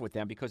careful with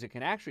them because it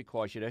can actually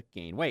cause you to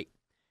gain weight.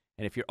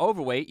 And if you're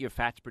overweight, your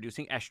fat's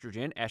producing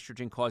estrogen.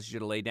 Estrogen causes you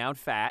to lay down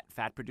fat.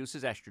 Fat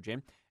produces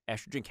estrogen.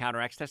 Estrogen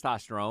counteracts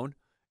testosterone.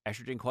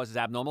 Estrogen causes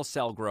abnormal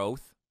cell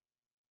growth.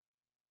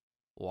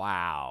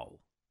 Wow.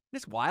 Isn't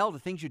this wild, the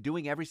things you're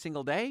doing every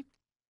single day?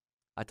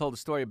 I told a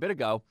story a bit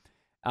ago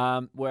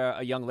where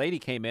a young lady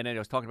came in and I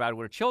was talking about it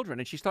with her children,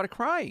 and she started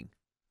crying.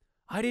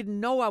 I didn't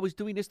know I was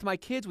doing this to my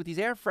kids with these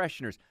air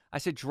fresheners. I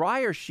said,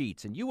 dryer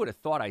sheets, and you would have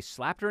thought I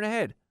slapped her in the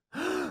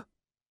head.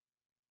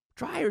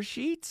 Dryer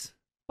sheets?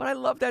 But I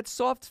love that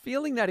soft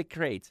feeling that it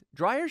creates.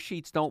 Dryer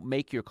sheets don't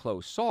make your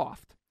clothes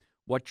soft.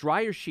 What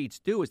dryer sheets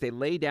do is they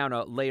lay down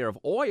a layer of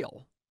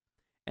oil,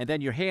 and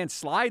then your hand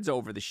slides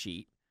over the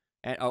sheet,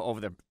 and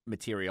over the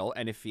material,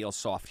 and it feels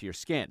soft to your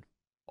skin.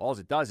 All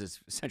it does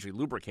is essentially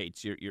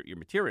lubricates your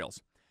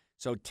materials.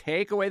 So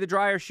take away the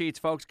dryer sheets,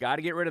 folks. Got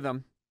to get rid of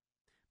them.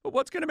 But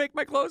what's going to make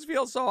my clothes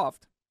feel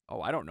soft?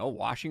 Oh, I don't know.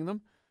 Washing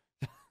them?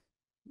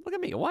 Look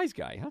at me, a wise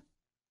guy, huh?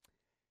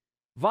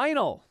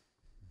 Vinyl.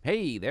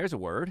 Hey, there's a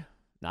word.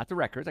 Not the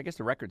records. I guess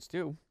the records,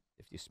 too,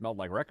 if you smelled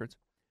like records.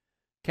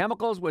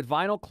 Chemicals with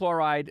vinyl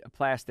chloride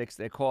plastics,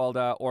 they're called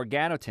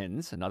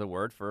organotins, another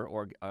word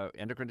for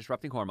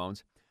endocrine-disrupting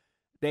hormones.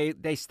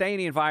 They stay in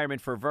the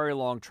environment for a very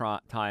long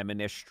time, and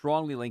they're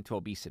strongly linked to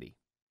obesity.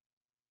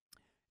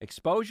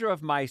 Exposure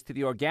of mice to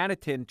the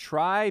organotin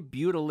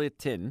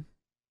tributylatin.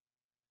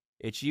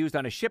 It's used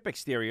on a ship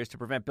exteriors to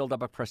prevent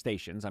buildup of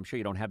crustaceans. I'm sure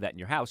you don't have that in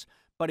your house,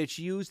 but it's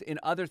used in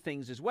other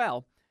things as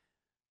well.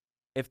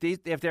 If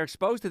they're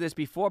exposed to this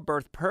before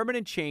birth,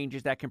 permanent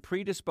changes that can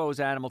predispose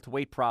animal to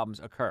weight problems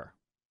occur.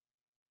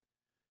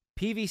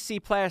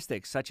 PVC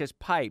plastics, such as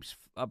pipes,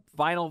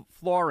 vinyl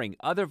flooring,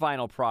 other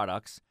vinyl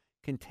products,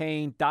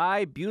 contain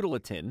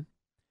dibutylatin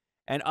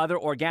and other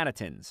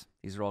organotins.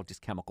 These are all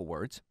just chemical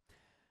words.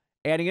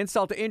 Adding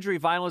insult to injury,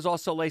 vinyl is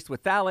also laced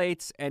with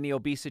phthalates, and the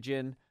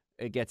obesogen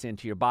gets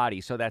into your body.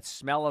 So that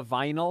smell of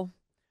vinyl,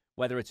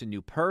 whether it's a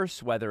new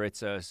purse, whether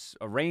it's a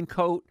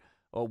raincoat,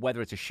 or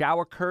whether it's a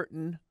shower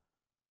curtain,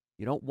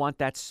 you don't want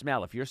that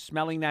smell. If you're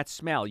smelling that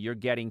smell, you're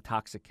getting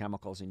toxic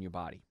chemicals in your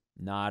body.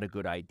 Not a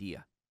good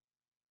idea.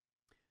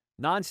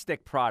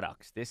 Non-stick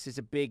products. This is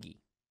a biggie.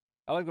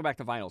 I want to go back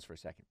to vinyls for a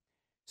second.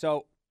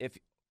 So if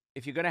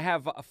you're going to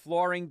have a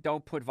flooring,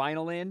 don't put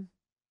vinyl in.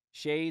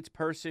 Shades,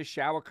 purses,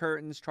 shower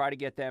curtains, try to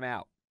get them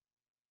out.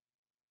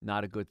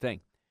 Not a good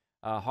thing.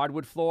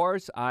 Hardwood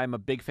floors. I'm a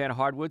big fan of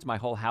hardwoods. My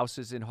whole house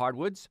is in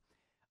hardwoods.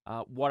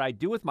 What I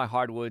do with my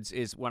hardwoods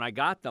is when I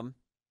got them,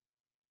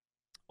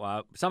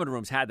 some of the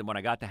rooms had them when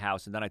I got the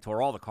house, and then I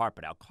tore all the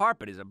carpet out.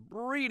 Carpet is a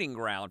breeding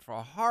ground for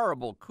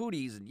horrible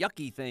cooties and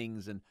yucky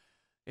things, and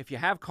if you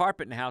have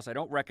carpet in the house, I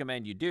don't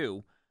recommend you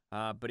do,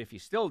 but if you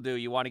still do,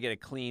 you want to get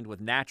it cleaned with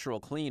natural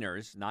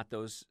cleaners, not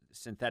those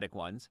synthetic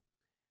ones.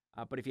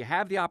 But if you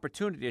have the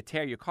opportunity to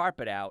tear your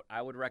carpet out,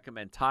 I would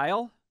recommend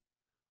tile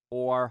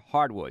or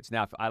hardwoods.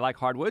 Now, if I like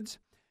hardwoods,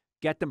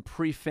 get them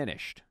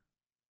pre-finished.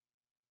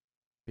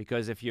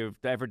 Because if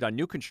you've ever done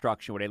new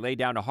construction where they lay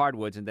down the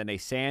hardwoods and then they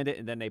sand it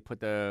and then they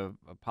put the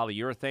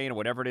polyurethane or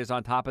whatever it is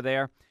on top of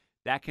there,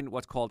 that can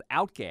what's called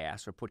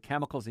outgas or put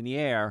chemicals in the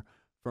air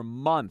for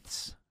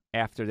months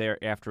after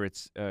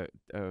it's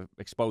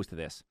exposed to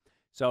this.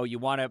 So you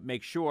want to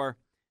make sure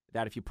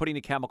that if you're putting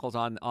the chemicals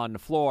on the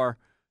floor,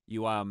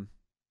 you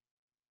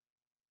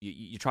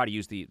try to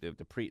use the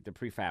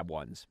prefab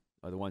ones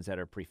or the ones that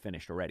are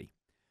pre-finished already.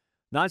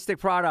 Non-stick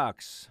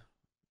products.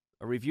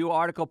 A review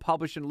article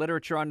published in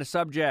literature on the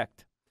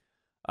subject.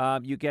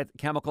 You get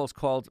chemicals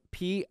called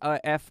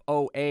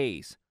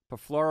PFOAs,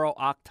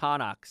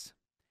 perfluorooctanox,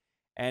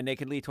 and they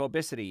can lead to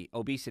obesity.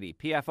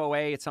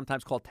 PFOA, it's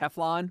sometimes called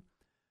Teflon,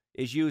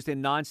 is used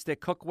in nonstick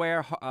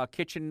cookware,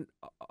 kitchen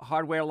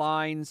hardware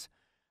lines,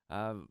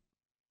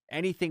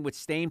 anything with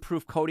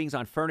stain-proof coatings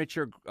on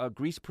furniture,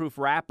 grease-proof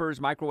wrappers,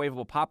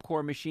 microwavable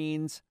popcorn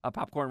machines,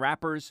 popcorn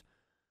wrappers,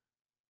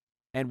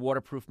 and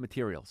waterproof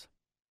materials.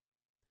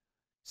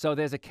 So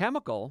there's a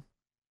chemical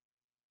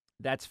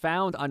that's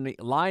found on the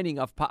lining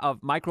of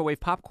microwave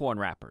popcorn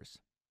wrappers,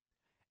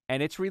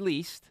 and it's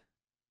released.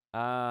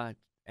 And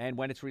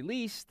when it's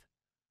released,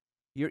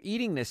 you're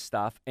eating this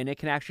stuff, and it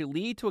can actually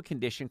lead to a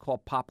condition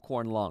called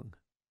popcorn lung.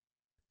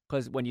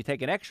 Because when you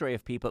take an X-ray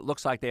of people, it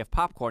looks like they have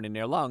popcorn in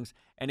their lungs,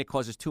 and it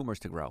causes tumors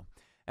to grow.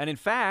 And in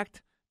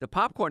fact, the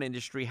popcorn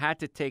industry had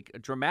to take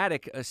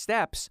dramatic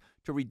steps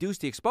to reduce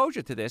the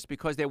exposure to this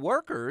because their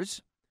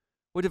workers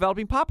were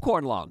developing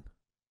popcorn lung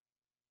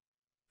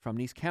from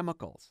these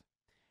chemicals.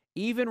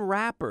 Even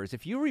wrappers,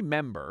 if you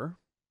remember,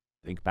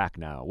 think back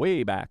now,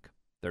 way back,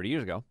 30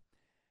 years ago,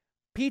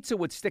 pizza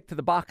would stick to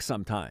the box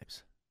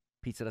sometimes.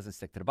 Pizza doesn't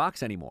stick to the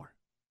box anymore.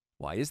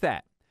 Why is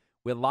that?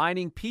 We're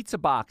lining pizza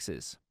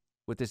boxes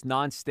with this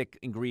non-stick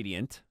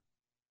ingredient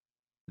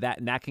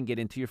and that can get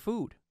into your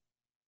food.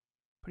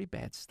 Pretty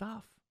bad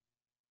stuff.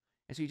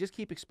 And so you just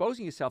keep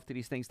exposing yourself to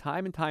these things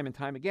time and time and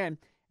time again,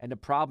 and the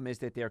problem is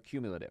that they're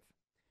cumulative.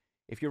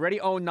 If you already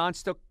own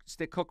non-stick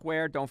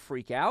cookware, don't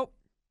freak out,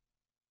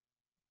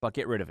 but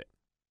get rid of it.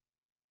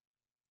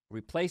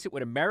 Replace it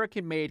with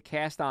American-made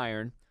cast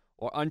iron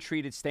or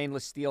untreated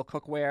stainless steel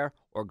cookware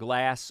or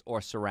glass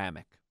or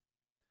ceramic.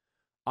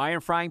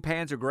 Iron frying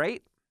pans are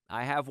great.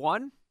 I have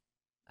one.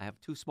 I have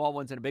two small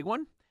ones and a big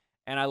one,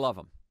 and I love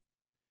them.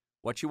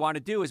 What you want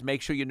to do is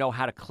make sure you know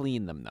how to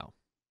clean them, though.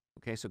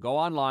 Okay, so go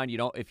online.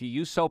 If you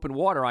use soap and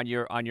water on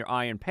your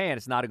iron pan,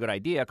 it's not a good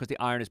idea because the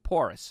iron is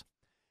porous.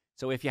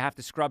 So if you have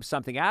to scrub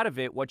something out of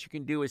it, what you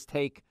can do is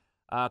take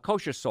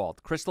kosher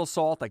salt, crystal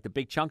salt, like the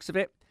big chunks of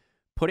it,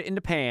 put it in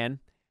the pan,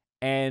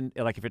 and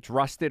like if it's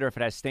rusted or if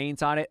it has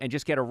stains on it, and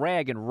just get a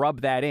rag and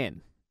rub that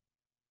in.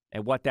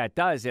 And what that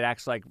does, it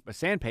acts like a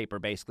sandpaper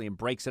basically and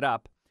breaks it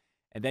up.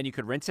 And then you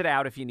could rinse it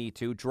out if you need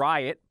to, dry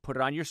it, put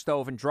it on your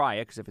stove and dry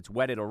it because if it's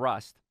wet, it'll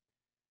rust.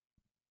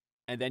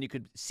 And then you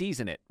could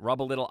season it,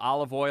 rub a little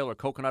olive oil or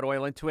coconut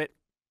oil into it,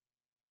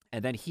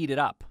 and then heat it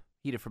up.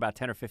 Heat it for about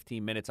 10 or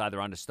 15 minutes, either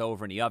on the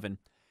stove or in the oven,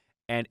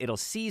 and it'll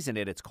season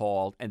it, it's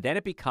called, and then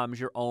it becomes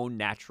your own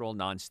natural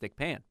nonstick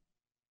pan.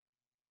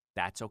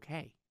 That's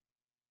okay.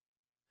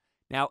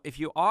 Now, if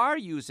you are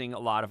using a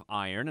lot of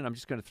iron, and I'm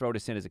just going to throw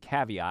this in as a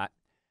caveat,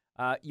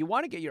 you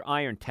want to get your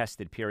iron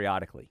tested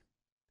periodically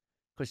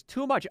because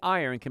too much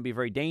iron can be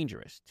very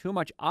dangerous. Too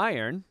much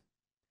iron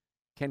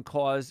can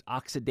cause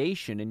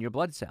oxidation in your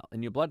blood cell,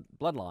 in your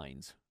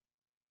bloodlines.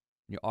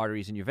 in your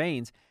arteries and your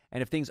veins.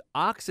 And if things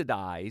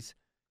oxidize,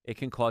 it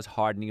can cause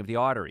hardening of the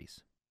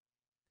arteries.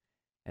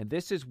 And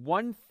this is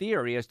one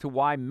theory as to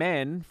why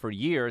men, for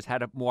years,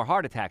 had more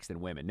heart attacks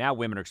than women. Now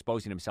women are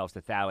exposing themselves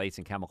to phthalates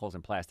and chemicals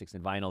and plastics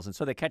and vinyls, and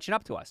so they're catching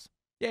up to us.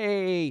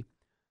 Yay!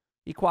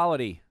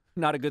 Equality.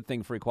 Not a good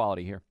thing for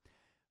equality here.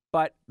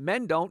 But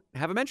men don't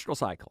have a menstrual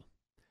cycle.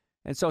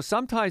 And so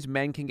sometimes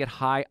men can get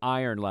high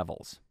iron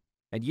levels.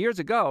 And years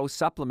ago,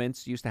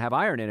 supplements used to have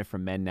iron in it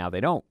from men. Now they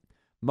don't.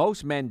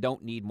 Most men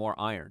don't need more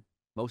iron.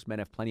 Most men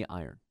have plenty of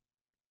iron.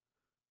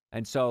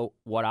 And so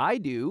what I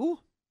do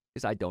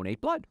is I donate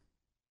blood.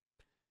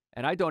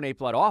 And I donate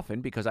blood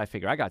often because I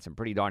figure I got some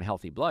pretty darn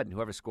healthy blood. And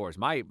whoever scores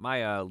my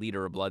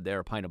liter of blood there,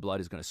 a pint of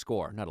blood, is going to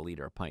score. Not a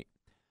liter, a pint.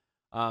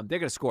 They're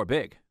going to score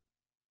big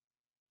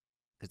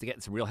because they're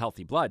getting some real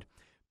healthy blood.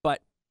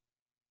 But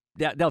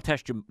they'll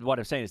test you. What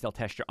I'm saying is they'll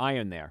test your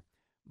iron there.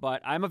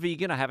 But I'm a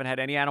vegan. I haven't had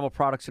any animal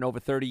products in over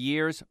 30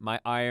 years. My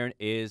iron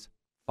is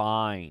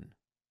fine.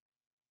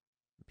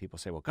 People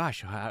say, well,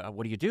 gosh,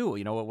 what do you do?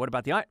 You know, what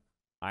about the iron?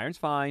 Iron's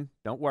fine.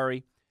 Don't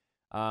worry.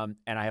 And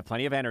I have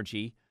plenty of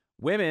energy.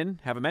 Women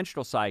have a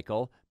menstrual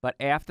cycle, but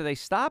after they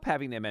stop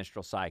having their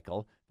menstrual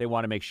cycle, they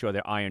want to make sure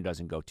their iron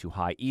doesn't go too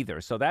high either.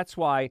 So that's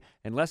why,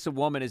 unless a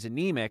woman is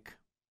anemic,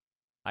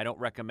 I don't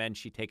recommend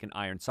she take an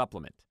iron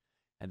supplement.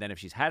 And then if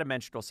she's had a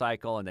menstrual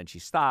cycle and then she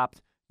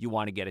stopped, you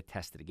want to get it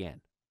tested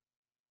again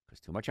because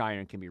too much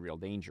iron can be real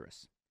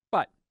dangerous.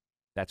 But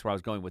that's where I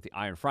was going with the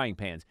iron frying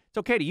pans. It's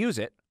okay to use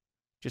it.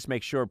 Just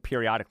make sure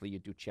periodically you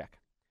do check.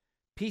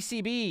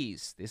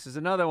 PCBs, this is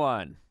another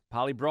one.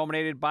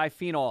 Polybrominated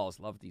bipheноls,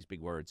 love these big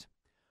words,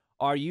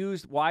 are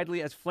used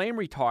widely as flame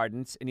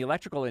retardants in the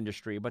electrical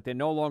industry, but they're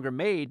no longer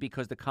made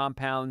because the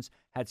compounds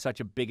had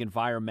such a big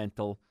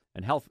environmental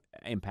and health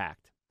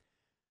impact.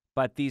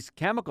 But these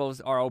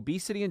chemicals are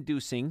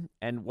obesity-inducing,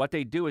 and what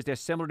they do is they're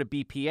similar to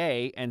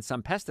BPA and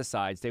some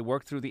pesticides. They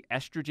work through the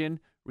estrogen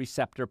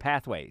receptor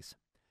pathways.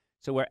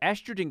 So where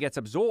estrogen gets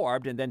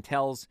absorbed and then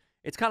tells,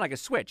 it's kind of like a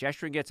switch.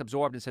 Estrogen gets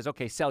absorbed and says,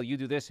 okay, cell, you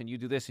do this, and you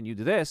do this, and you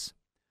do this.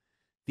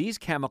 These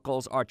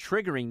chemicals are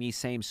triggering these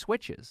same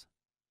switches,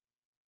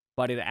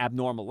 but at an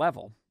abnormal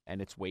level,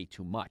 and it's way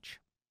too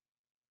much.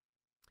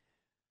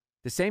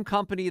 The same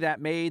company that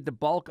made the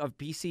bulk of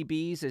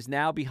PCBs is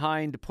now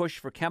behind the push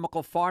for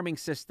chemical farming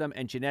system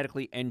and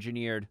genetically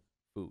engineered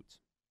foods.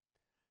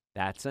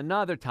 That's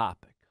another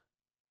topic.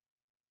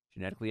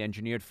 Genetically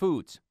engineered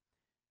foods.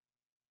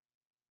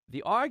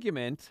 The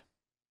argument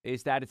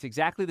is that it's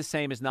exactly the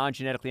same as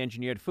non-genetically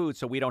engineered food,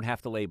 so we don't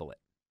have to label it.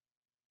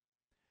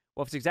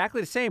 Well, if it's exactly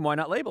the same, why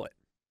not label it?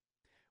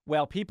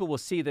 Well, people will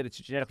see that it's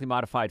a genetically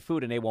modified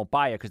food and they won't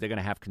buy it because they're going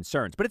to have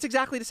concerns. But it's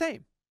exactly the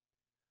same.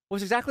 Well,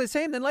 it's exactly the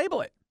same, then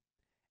label it.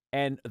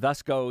 And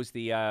thus goes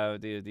the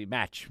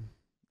match.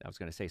 I was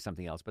going to say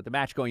something else, but the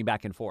match going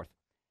back and forth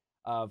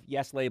of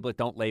yes, label it,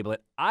 don't label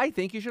it. I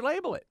think you should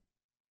label it.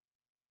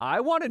 I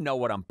want to know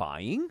what I'm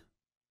buying.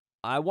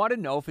 I want to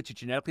know if it's a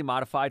genetically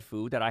modified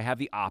food that I have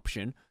the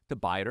option to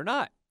buy it or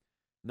not.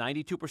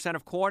 92%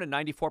 of corn and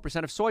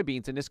 94% of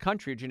soybeans in this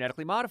country are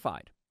genetically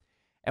modified.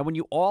 And when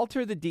you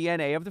alter the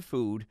DNA of the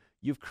food,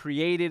 you've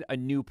created a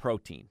new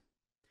protein.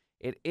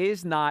 It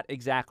is not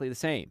exactly the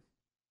same.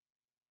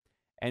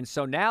 And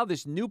so now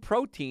this new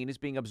protein is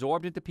being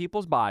absorbed into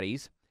people's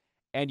bodies,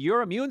 and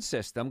your immune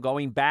system,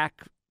 going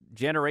back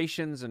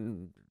generations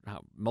and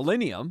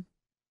millennium,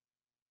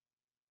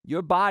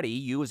 your body,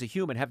 you as a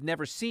human, have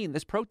never seen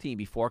this protein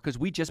before because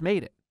we just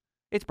made it.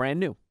 It's brand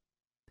new.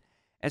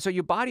 And so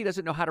your body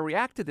doesn't know how to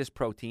react to this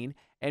protein,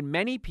 and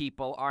many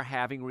people are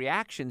having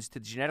reactions to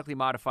genetically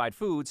modified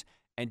foods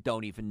and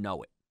don't even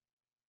know it.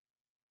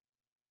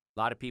 A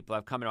lot of people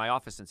have come in my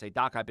office and say,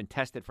 Doc, I've been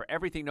tested for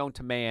everything known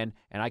to man,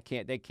 and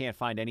they can't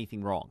find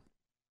anything wrong.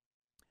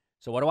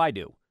 So what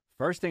do?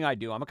 First thing I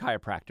do, I'm a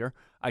chiropractor,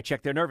 I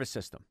check their nervous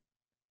system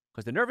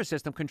because the nervous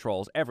system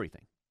controls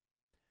everything.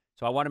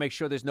 So I want to make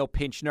sure there's no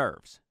pinched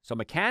nerves. So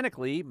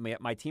mechanically,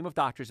 my team of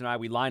doctors and I,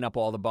 we line up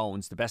all the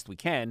bones the best we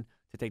can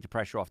to take the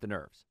pressure off the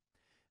nerves.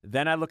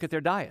 Then I look at their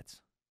diets.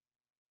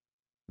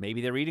 Maybe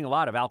they're eating a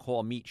lot of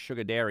alcohol, meat,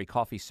 sugar, dairy,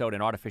 coffee, soda,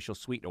 and artificial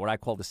sweetener, what I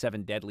call the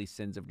 7 deadly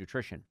sins of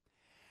nutrition.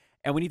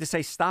 And we need to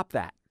say, stop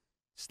that.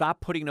 Stop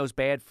putting those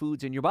bad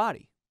foods in your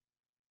body.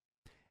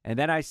 And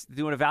then I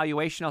do an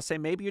evaluation. I'll say,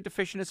 maybe you're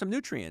deficient in some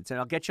nutrients, and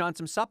I'll get you on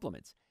some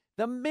supplements.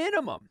 The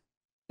minimum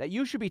that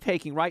you should be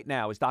taking right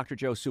now is Dr.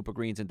 Joe's Super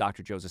Greens and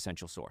Dr. Joe's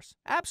Essential Source.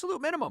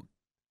 Absolute minimum.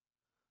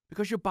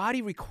 Because your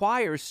body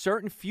requires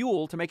certain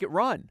fuel to make it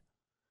run.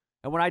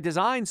 And when I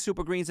designed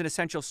Super Greens and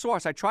Essential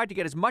Source, I tried to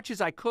get as much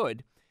as I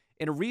could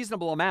in a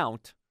reasonable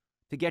amount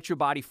to get your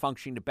body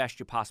functioning the best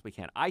you possibly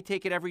can. I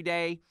take it every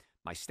day.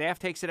 My staff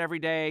takes it every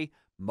day.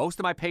 Most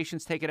of my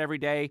patients take it every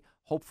day.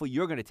 Hopefully,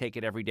 you're going to take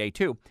it every day,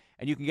 too.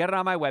 And you can get it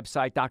on my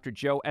website,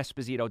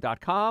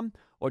 drjoeesposito.com,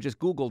 or just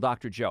Google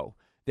Dr. Joe.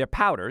 They're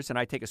powders, and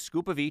I take a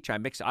scoop of each. I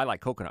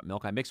like coconut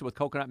milk. I mix it with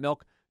coconut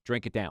milk,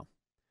 drink it down.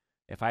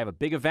 If I have a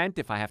big event,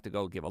 if I have to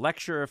go give a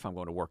lecture, if I'm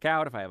going to work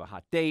out, if I have a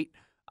hot date,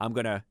 I'm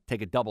going to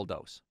take a double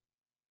dose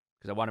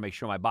because I want to make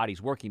sure my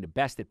body's working the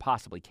best it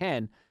possibly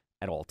can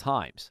at all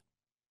times.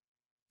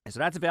 And so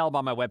that's available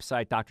on my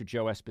website,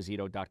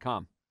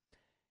 drjoeesposito.com.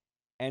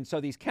 And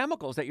so these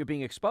chemicals that you're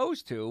being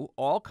exposed to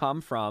all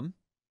come from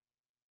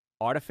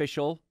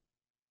artificial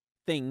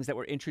things that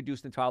were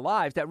introduced into our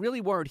lives that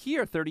really weren't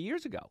here 30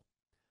 years ago.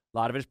 A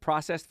lot of it is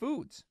processed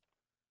foods.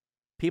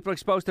 People are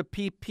exposed to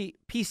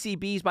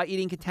PCBs by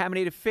eating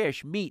contaminated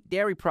fish, meat,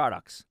 dairy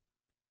products.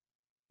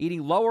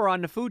 Eating lower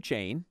on the food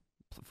chain,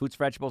 fruits,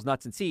 vegetables,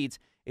 nuts, and seeds,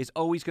 is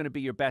always going to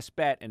be your best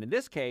bet. And in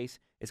this case,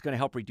 it's going to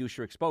help reduce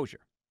your exposure.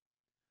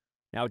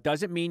 Now, it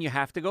doesn't mean you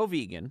have to go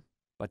vegan,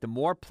 but the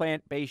more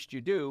plant-based you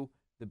do,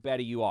 the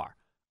better you are.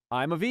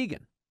 I'm a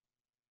vegan.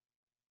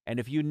 And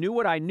if you knew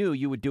what I knew,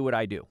 you would do what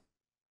I do.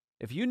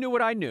 If you knew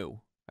what I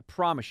knew, I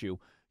promise you,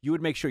 you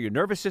would make sure your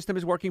nervous system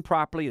is working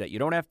properly, that you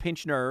don't have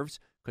pinched nerves,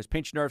 because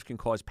pinched nerves can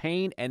cause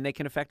pain and they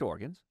can affect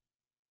organs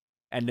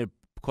and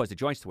cause the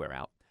joints to wear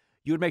out.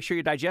 You would make sure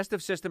your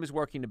digestive system is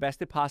working the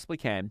best it possibly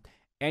can,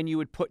 and you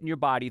would put in your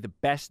body the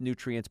best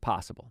nutrients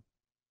possible.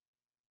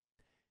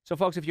 So,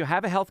 folks, if you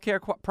have a healthcare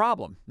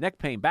problem, neck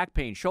pain, back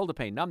pain, shoulder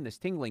pain, numbness,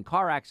 tingling,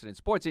 car accidents,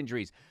 sports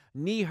injuries,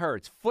 knee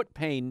hurts, foot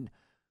pain,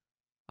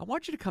 I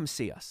want you to come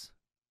see us.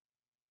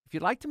 If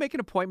you'd like to make an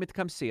appointment to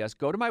come see us,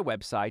 go to my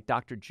website,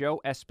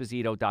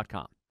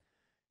 drjoeesposito.com.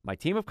 My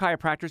team of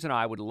chiropractors and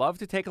I would love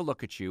to take a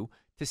look at you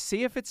to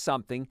see if it's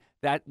something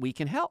that we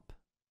can help.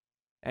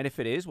 And if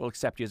it is, we'll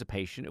accept you as a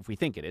patient. If we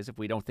think it is, if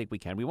we don't think we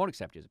can, we won't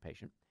accept you as a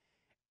patient.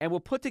 And we'll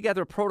put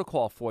together a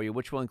protocol for you,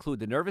 which will include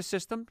the nervous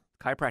system,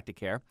 chiropractic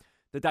care,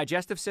 the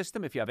digestive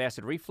system. If you have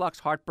acid reflux,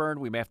 heartburn,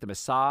 we may have to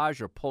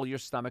massage or pull your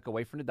stomach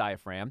away from the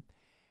diaphragm.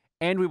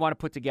 And we want to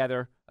put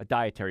together a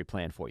dietary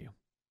plan for you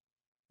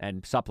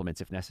and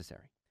supplements if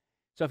necessary.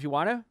 So if you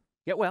want to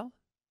get well,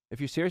 if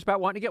you're serious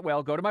about wanting to get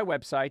well, go to my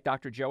website,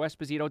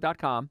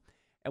 drjoeesposito.com,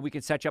 and we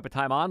can set you up a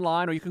time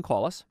online or you can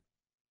call us.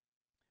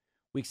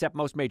 We accept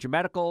most major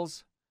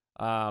medicals,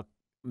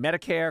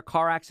 Medicare,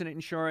 car accident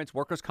insurance,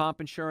 workers' comp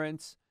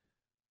insurance.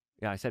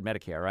 Yeah, I said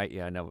Medicare, right?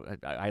 Yeah, no,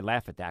 I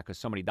laugh at that because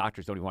so many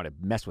doctors don't even want to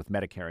mess with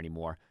Medicare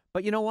anymore.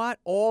 But you know what?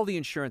 All the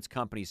insurance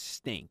companies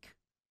stink.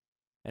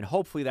 And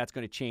hopefully that's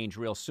going to change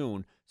real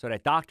soon so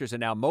that doctors are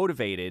now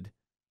motivated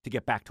to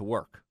get back to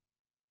work.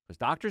 Because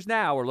doctors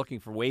now are looking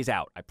for ways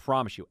out. I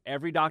promise you,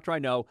 every doctor I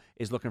know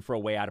is looking for a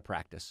way out of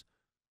practice.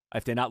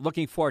 If they're not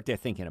looking for it, they're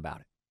thinking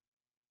about it.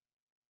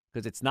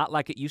 Because it's not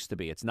like it used to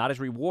be. It's not as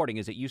rewarding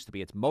as it used to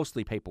be. It's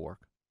mostly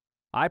paperwork.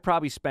 I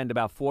probably spend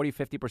about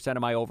 40-50%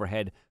 of my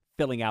overhead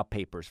filling out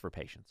papers for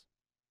patients.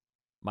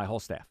 My whole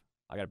staff.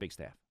 I got a big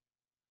staff.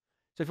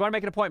 So if you want to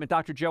make an appointment,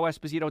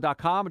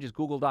 drjoeesposito.com, or just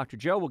Google Dr.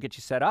 Joe. We'll get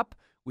you set up.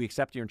 We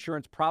accept your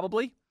insurance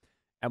probably,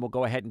 and we'll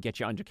go ahead and get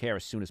you under care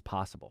as soon as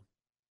possible.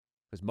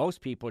 Because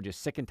most people are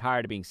just sick and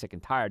tired of being sick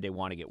and tired. They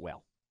want to get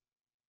well.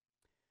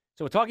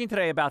 So we're talking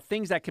today about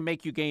things that can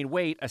make you gain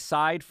weight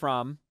aside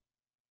from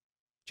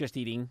just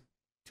eating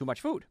too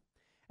much food.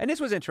 And this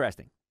was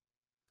interesting.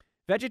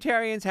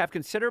 Vegetarians have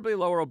considerably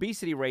lower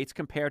obesity rates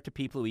compared to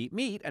people who eat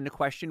meat, and the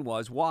question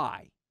was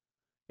why?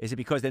 Is it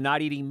because they're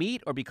not eating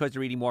meat or because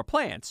they're eating more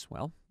plants?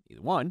 Well,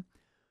 either one.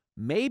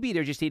 Maybe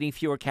they're just eating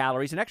fewer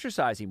calories and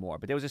exercising more.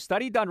 But there was a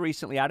study done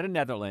recently out of the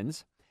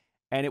Netherlands,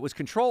 and it was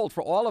controlled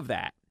for all of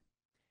that.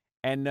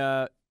 And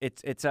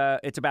it's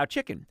about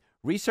chicken.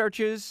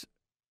 Researchers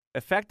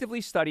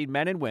effectively studied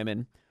men and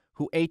women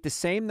who ate the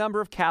same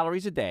number of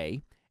calories a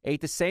day,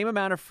 ate the same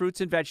amount of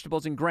fruits and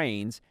vegetables and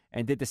grains,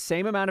 and did the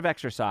same amount of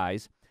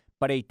exercise,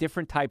 but ate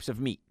different types of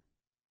meat.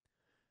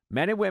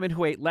 Men and women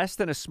who ate less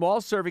than a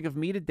small serving of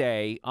meat a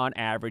day on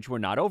average were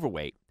not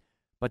overweight,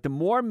 but the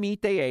more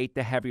meat they ate,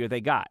 the heavier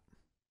they got.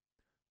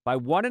 By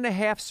 1.5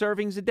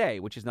 servings a day,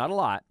 which is not a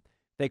lot,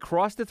 they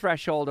crossed the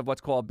threshold of what's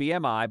called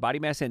BMI, body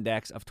mass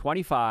index, of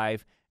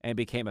 25 and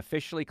became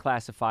officially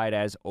classified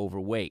as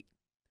overweight.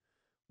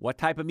 What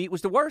type of meat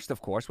was the worst,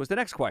 of course, was the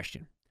next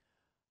question.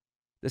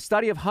 The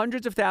study of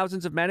hundreds of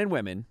thousands of men and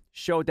women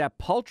showed that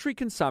poultry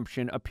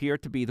consumption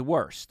appeared to be the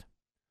worst.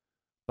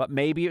 But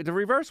maybe the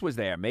reverse was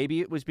there.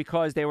 Maybe it was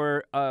because they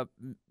were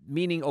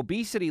meaning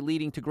obesity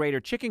leading to greater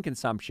chicken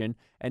consumption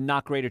and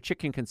not greater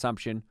chicken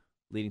consumption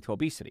leading to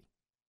obesity.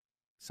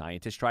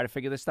 Scientists try to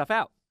figure this stuff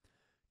out.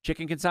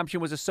 Chicken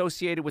consumption was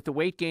associated with the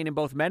weight gain in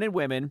both men and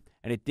women,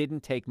 and it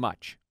didn't take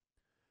much.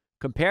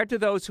 Compared to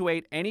those who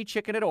ate any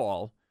chicken at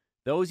all,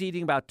 those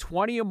eating about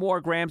 20 or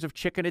more grams of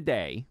chicken a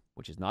day,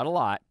 which is not a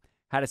lot,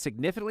 had a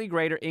significantly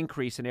greater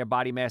increase in their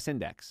body mass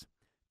index.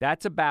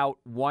 That's about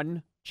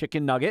one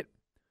chicken nugget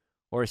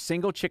or a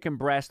single chicken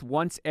breast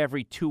once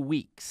every 2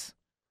 weeks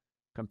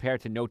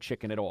compared to no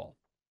chicken at all.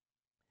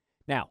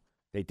 Now,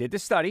 they did the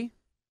study.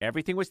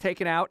 Everything was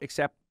taken out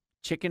except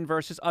chicken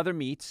versus other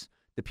meats.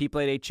 The people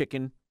that ate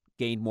chicken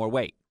gained more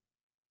weight.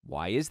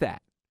 Why is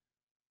that?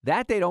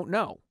 That they don't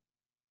know.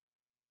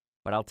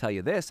 But I'll tell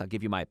you this. I'll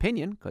give you my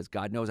opinion because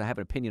God knows I have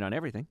an opinion on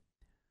everything.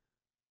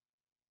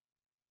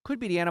 Could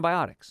be the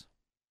antibiotics.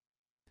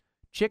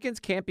 Chickens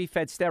can't be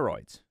fed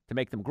steroids to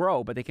make them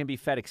grow, but they can be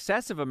fed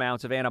excessive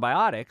amounts of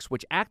antibiotics,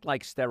 which act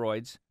like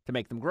steroids to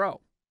make them grow.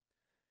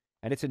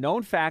 And it's a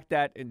known fact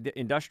that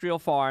industrial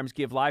farms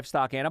give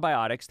livestock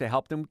antibiotics to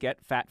help them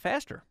get fat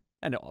faster.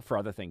 and for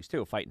other things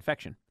too, fight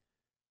infection.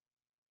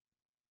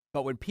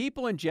 But when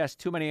people ingest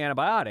too many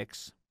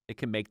antibiotics, it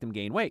can make them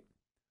gain weight.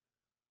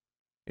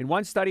 In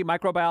one study,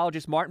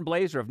 microbiologist Martin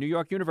Blazer of New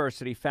York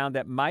University found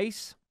that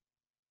mice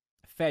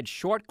fed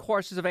short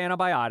courses of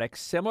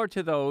antibiotics similar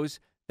to those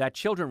that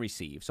children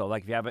receive. So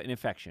like if you have an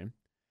infection,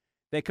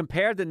 they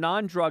compared the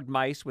non-drugged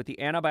mice with the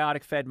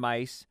antibiotic-fed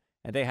mice,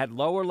 and they had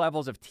lower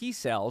levels of T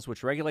cells,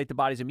 which regulate the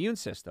body's immune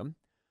system.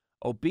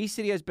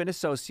 Obesity has been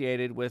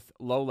associated with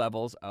low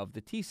levels of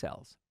the T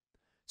cells.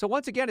 So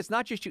once again, it's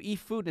not just you eat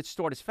food and it's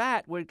stored as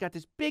fat. We've got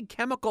this big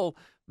chemical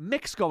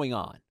mix going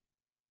on.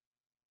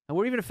 And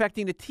we're even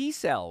affecting the T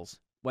cells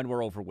when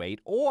we're overweight.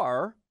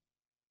 Or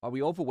are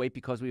we overweight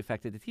because we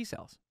affected the T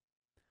cells?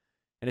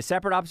 In a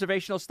separate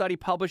observational study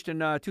published in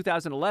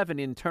 2011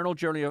 in Internal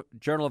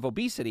Journal of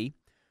Obesity,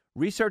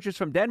 researchers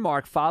from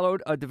Denmark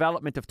followed a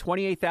development of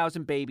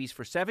 28,000 babies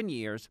for 7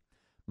 years,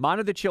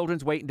 monitored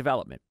children's weight and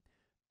development.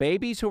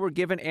 Babies who were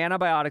given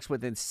antibiotics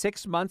within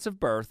 6 months of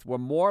birth were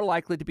more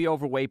likely to be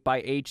overweight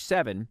by age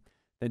 7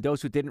 than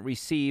those who didn't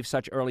receive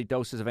such early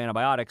doses of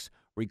antibiotics,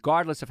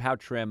 regardless of how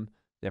trim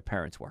their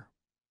parents were.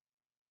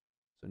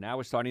 So now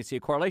we're starting to see a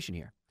correlation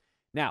here.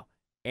 Now,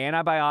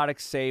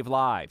 antibiotics save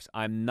lives.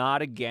 I'm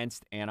not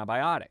against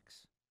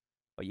antibiotics,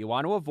 but you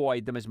want to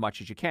avoid them as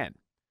much as you can.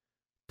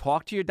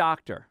 Talk to your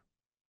doctor.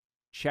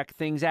 Check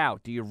things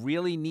out. Do you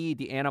really need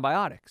the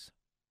antibiotics?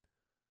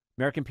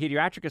 American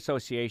Pediatric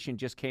Association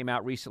just came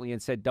out recently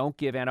and said don't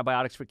give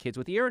antibiotics for kids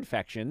with ear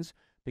infections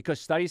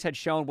because studies had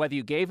shown whether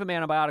you gave them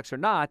antibiotics or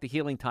not, the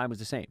healing time was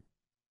the same.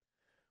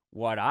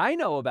 What I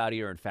know about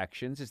ear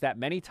infections is that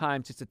many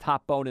times it's the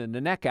top bone in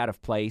the neck out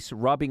of place,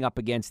 rubbing up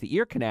against the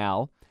ear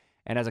canal.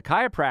 And as a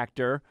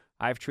chiropractor,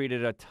 I've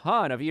treated a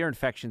ton of ear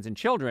infections in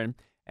children,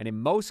 and in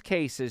most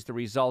cases, the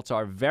results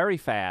are very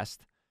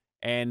fast,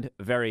 and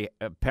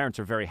parents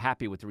are very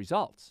happy with the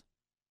results.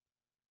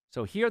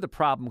 So here the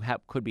problem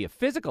could be a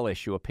physical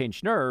issue, a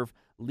pinched nerve,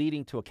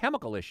 leading to a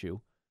chemical issue,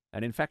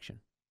 an infection.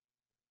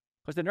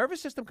 Because the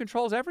nervous system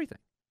controls everything.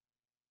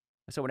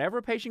 And so whenever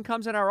a patient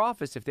comes in our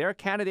office, if they're a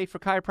candidate for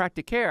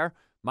chiropractic care,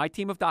 my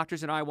team of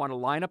doctors and I want to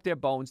line up their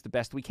bones the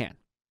best we can.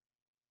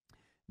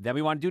 Then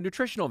we want to do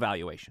nutritional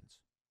evaluations.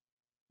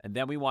 And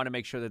then we want to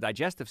make sure the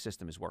digestive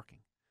system is working.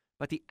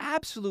 But the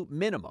absolute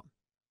minimum,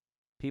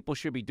 people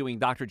should be doing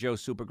Dr.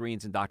 Joe's Super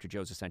Greens and Dr.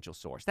 Joe's Essential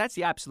Source. That's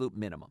the absolute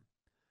minimum.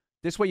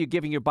 This way you're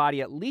giving your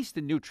body at least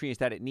the nutrients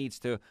that it needs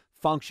to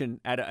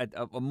function at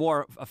a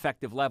more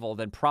effective level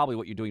than probably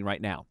what you're doing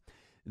right now.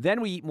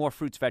 Then we eat more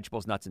fruits,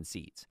 vegetables, nuts, and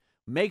seeds.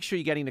 Make sure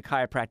you're getting the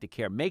chiropractic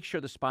care. Make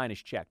sure the spine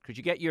is checked. Because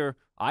you get your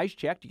eyes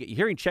checked, you get your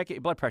hearing checked, you get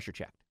your blood pressure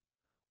checked.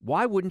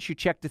 Why wouldn't you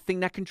check the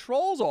thing that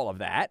controls all of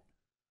that?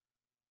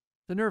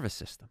 The nervous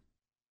system.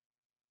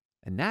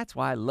 And that's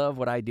why I love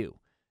what I do.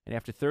 And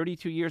after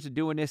 32 years of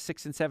doing this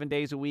 6 and 7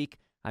 days a week,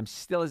 I'm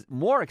still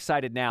more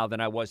excited now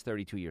than I was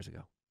 32 years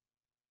ago.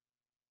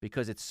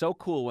 Because it's so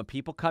cool when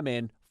people come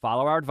in,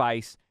 follow our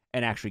advice,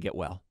 and actually get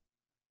well.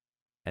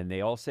 And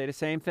they all say the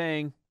same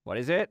thing. What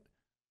is it?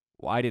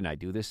 Why didn't I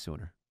do this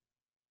sooner?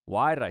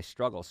 Why did I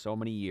struggle so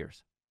many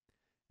years?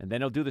 And then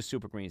they'll do the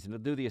Super Greens, and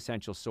they'll do the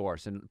Essential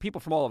Source. And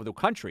people from all over the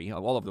country,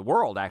 all over the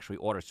world, actually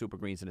order Super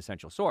Greens and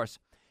Essential Source.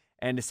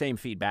 And the same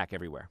feedback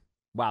everywhere.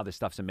 Wow, this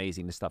stuff's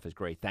amazing. This stuff is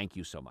great. Thank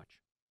you so much.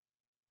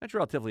 That's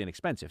relatively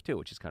inexpensive, too,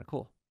 which is kind of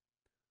cool.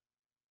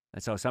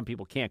 And so some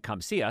people can't come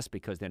see us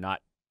because they're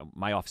not,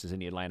 my office is in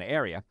the Atlanta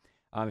area.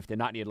 If they're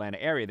not in the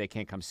Atlanta area, they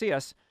can't come see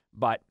us.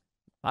 But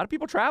a lot of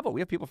people travel.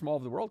 We have people from all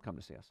over the world come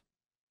to see us.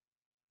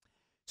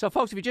 So,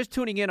 folks, if you're just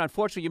tuning in,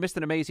 unfortunately, you missed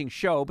an amazing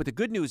show. But the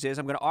good news is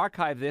I'm going to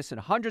archive this and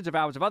hundreds of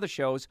hours of other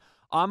shows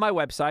on my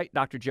website,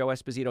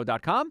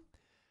 drjoeesposito.com.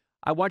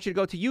 I want you to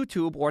go to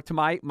YouTube or to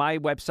my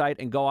website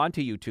and go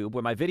onto YouTube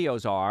where my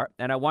videos are.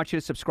 And I want you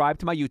to subscribe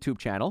to my YouTube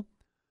channel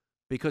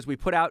because we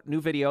put out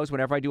new videos.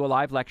 Whenever I do a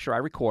live lecture, I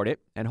record it.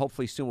 And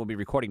hopefully soon we'll be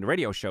recording the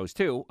radio shows,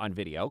 too, on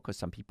video because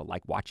some people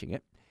like watching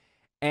it.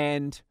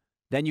 And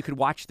then you can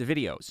watch the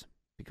videos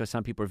because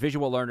some people are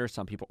visual learners,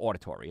 some people are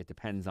auditory. It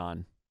depends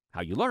on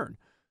how you learn.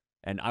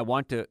 And I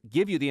want to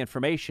give you the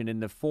information in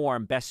the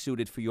form best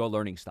suited for your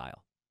learning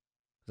style.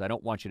 Because I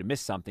don't want you to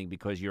miss something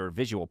because you're a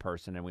visual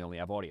person and we only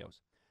have audios.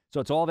 So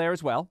it's all there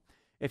as well.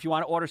 If you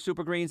want to order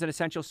Super Greens and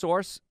Essential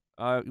Source,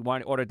 you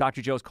want to order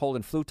Dr. Joe's Cold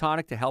and Flu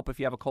Tonic to help if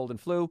you have a cold and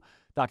flu,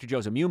 Dr.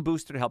 Joe's Immune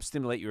Booster to help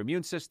stimulate your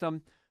immune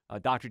system,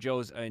 Dr.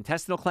 Joe's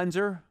Intestinal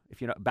Cleanser,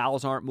 if your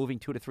bowels aren't moving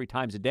 2 to 3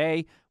 times a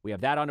day. We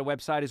have that on the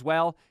website as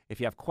well. If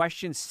you have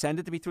questions, send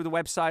it to me through the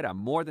website. I'm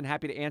more than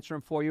happy to answer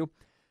them for you.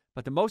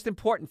 But the most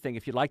important thing,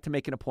 if you'd like to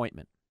make an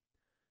appointment,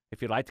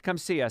 if you'd like to come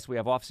see us, we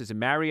have offices in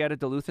Marietta,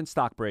 Duluth, and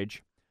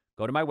Stockbridge.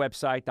 Go to my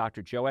website,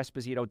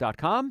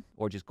 drjoeesposito.com,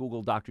 or just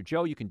Google Dr.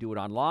 Joe. You can do it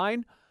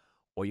online,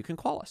 or you can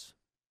call us.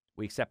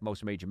 We accept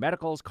most major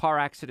medicals, car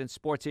accidents,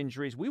 sports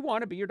injuries. We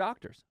want to be your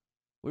doctors.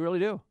 We really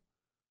do.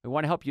 We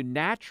want to help you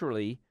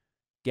naturally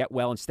get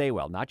well and stay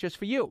well, not just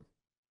for you.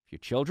 For your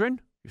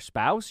children, your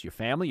spouse, your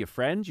family, your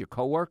friends, your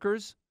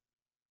coworkers.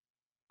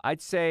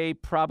 I'd say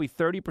probably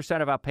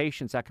 30% of our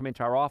patients that come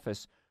into our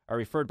office are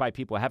referred by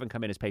people who haven't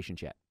come in as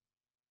patients yet.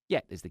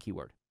 Yet is the key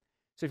word.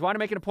 So if you want to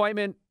make an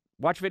appointment,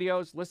 watch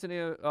videos, listen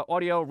to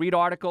audio, read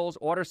articles,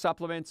 order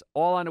supplements,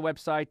 all on the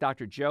website,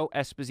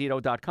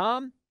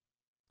 drjoeesposito.com.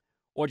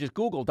 Or just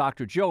Google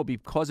Dr. Joe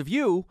because of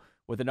you.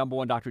 We're the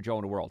 #1 Dr. Joe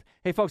in the world.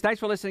 Hey, folks, thanks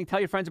for listening. Tell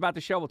your friends about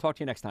the show. We'll talk to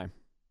you next time.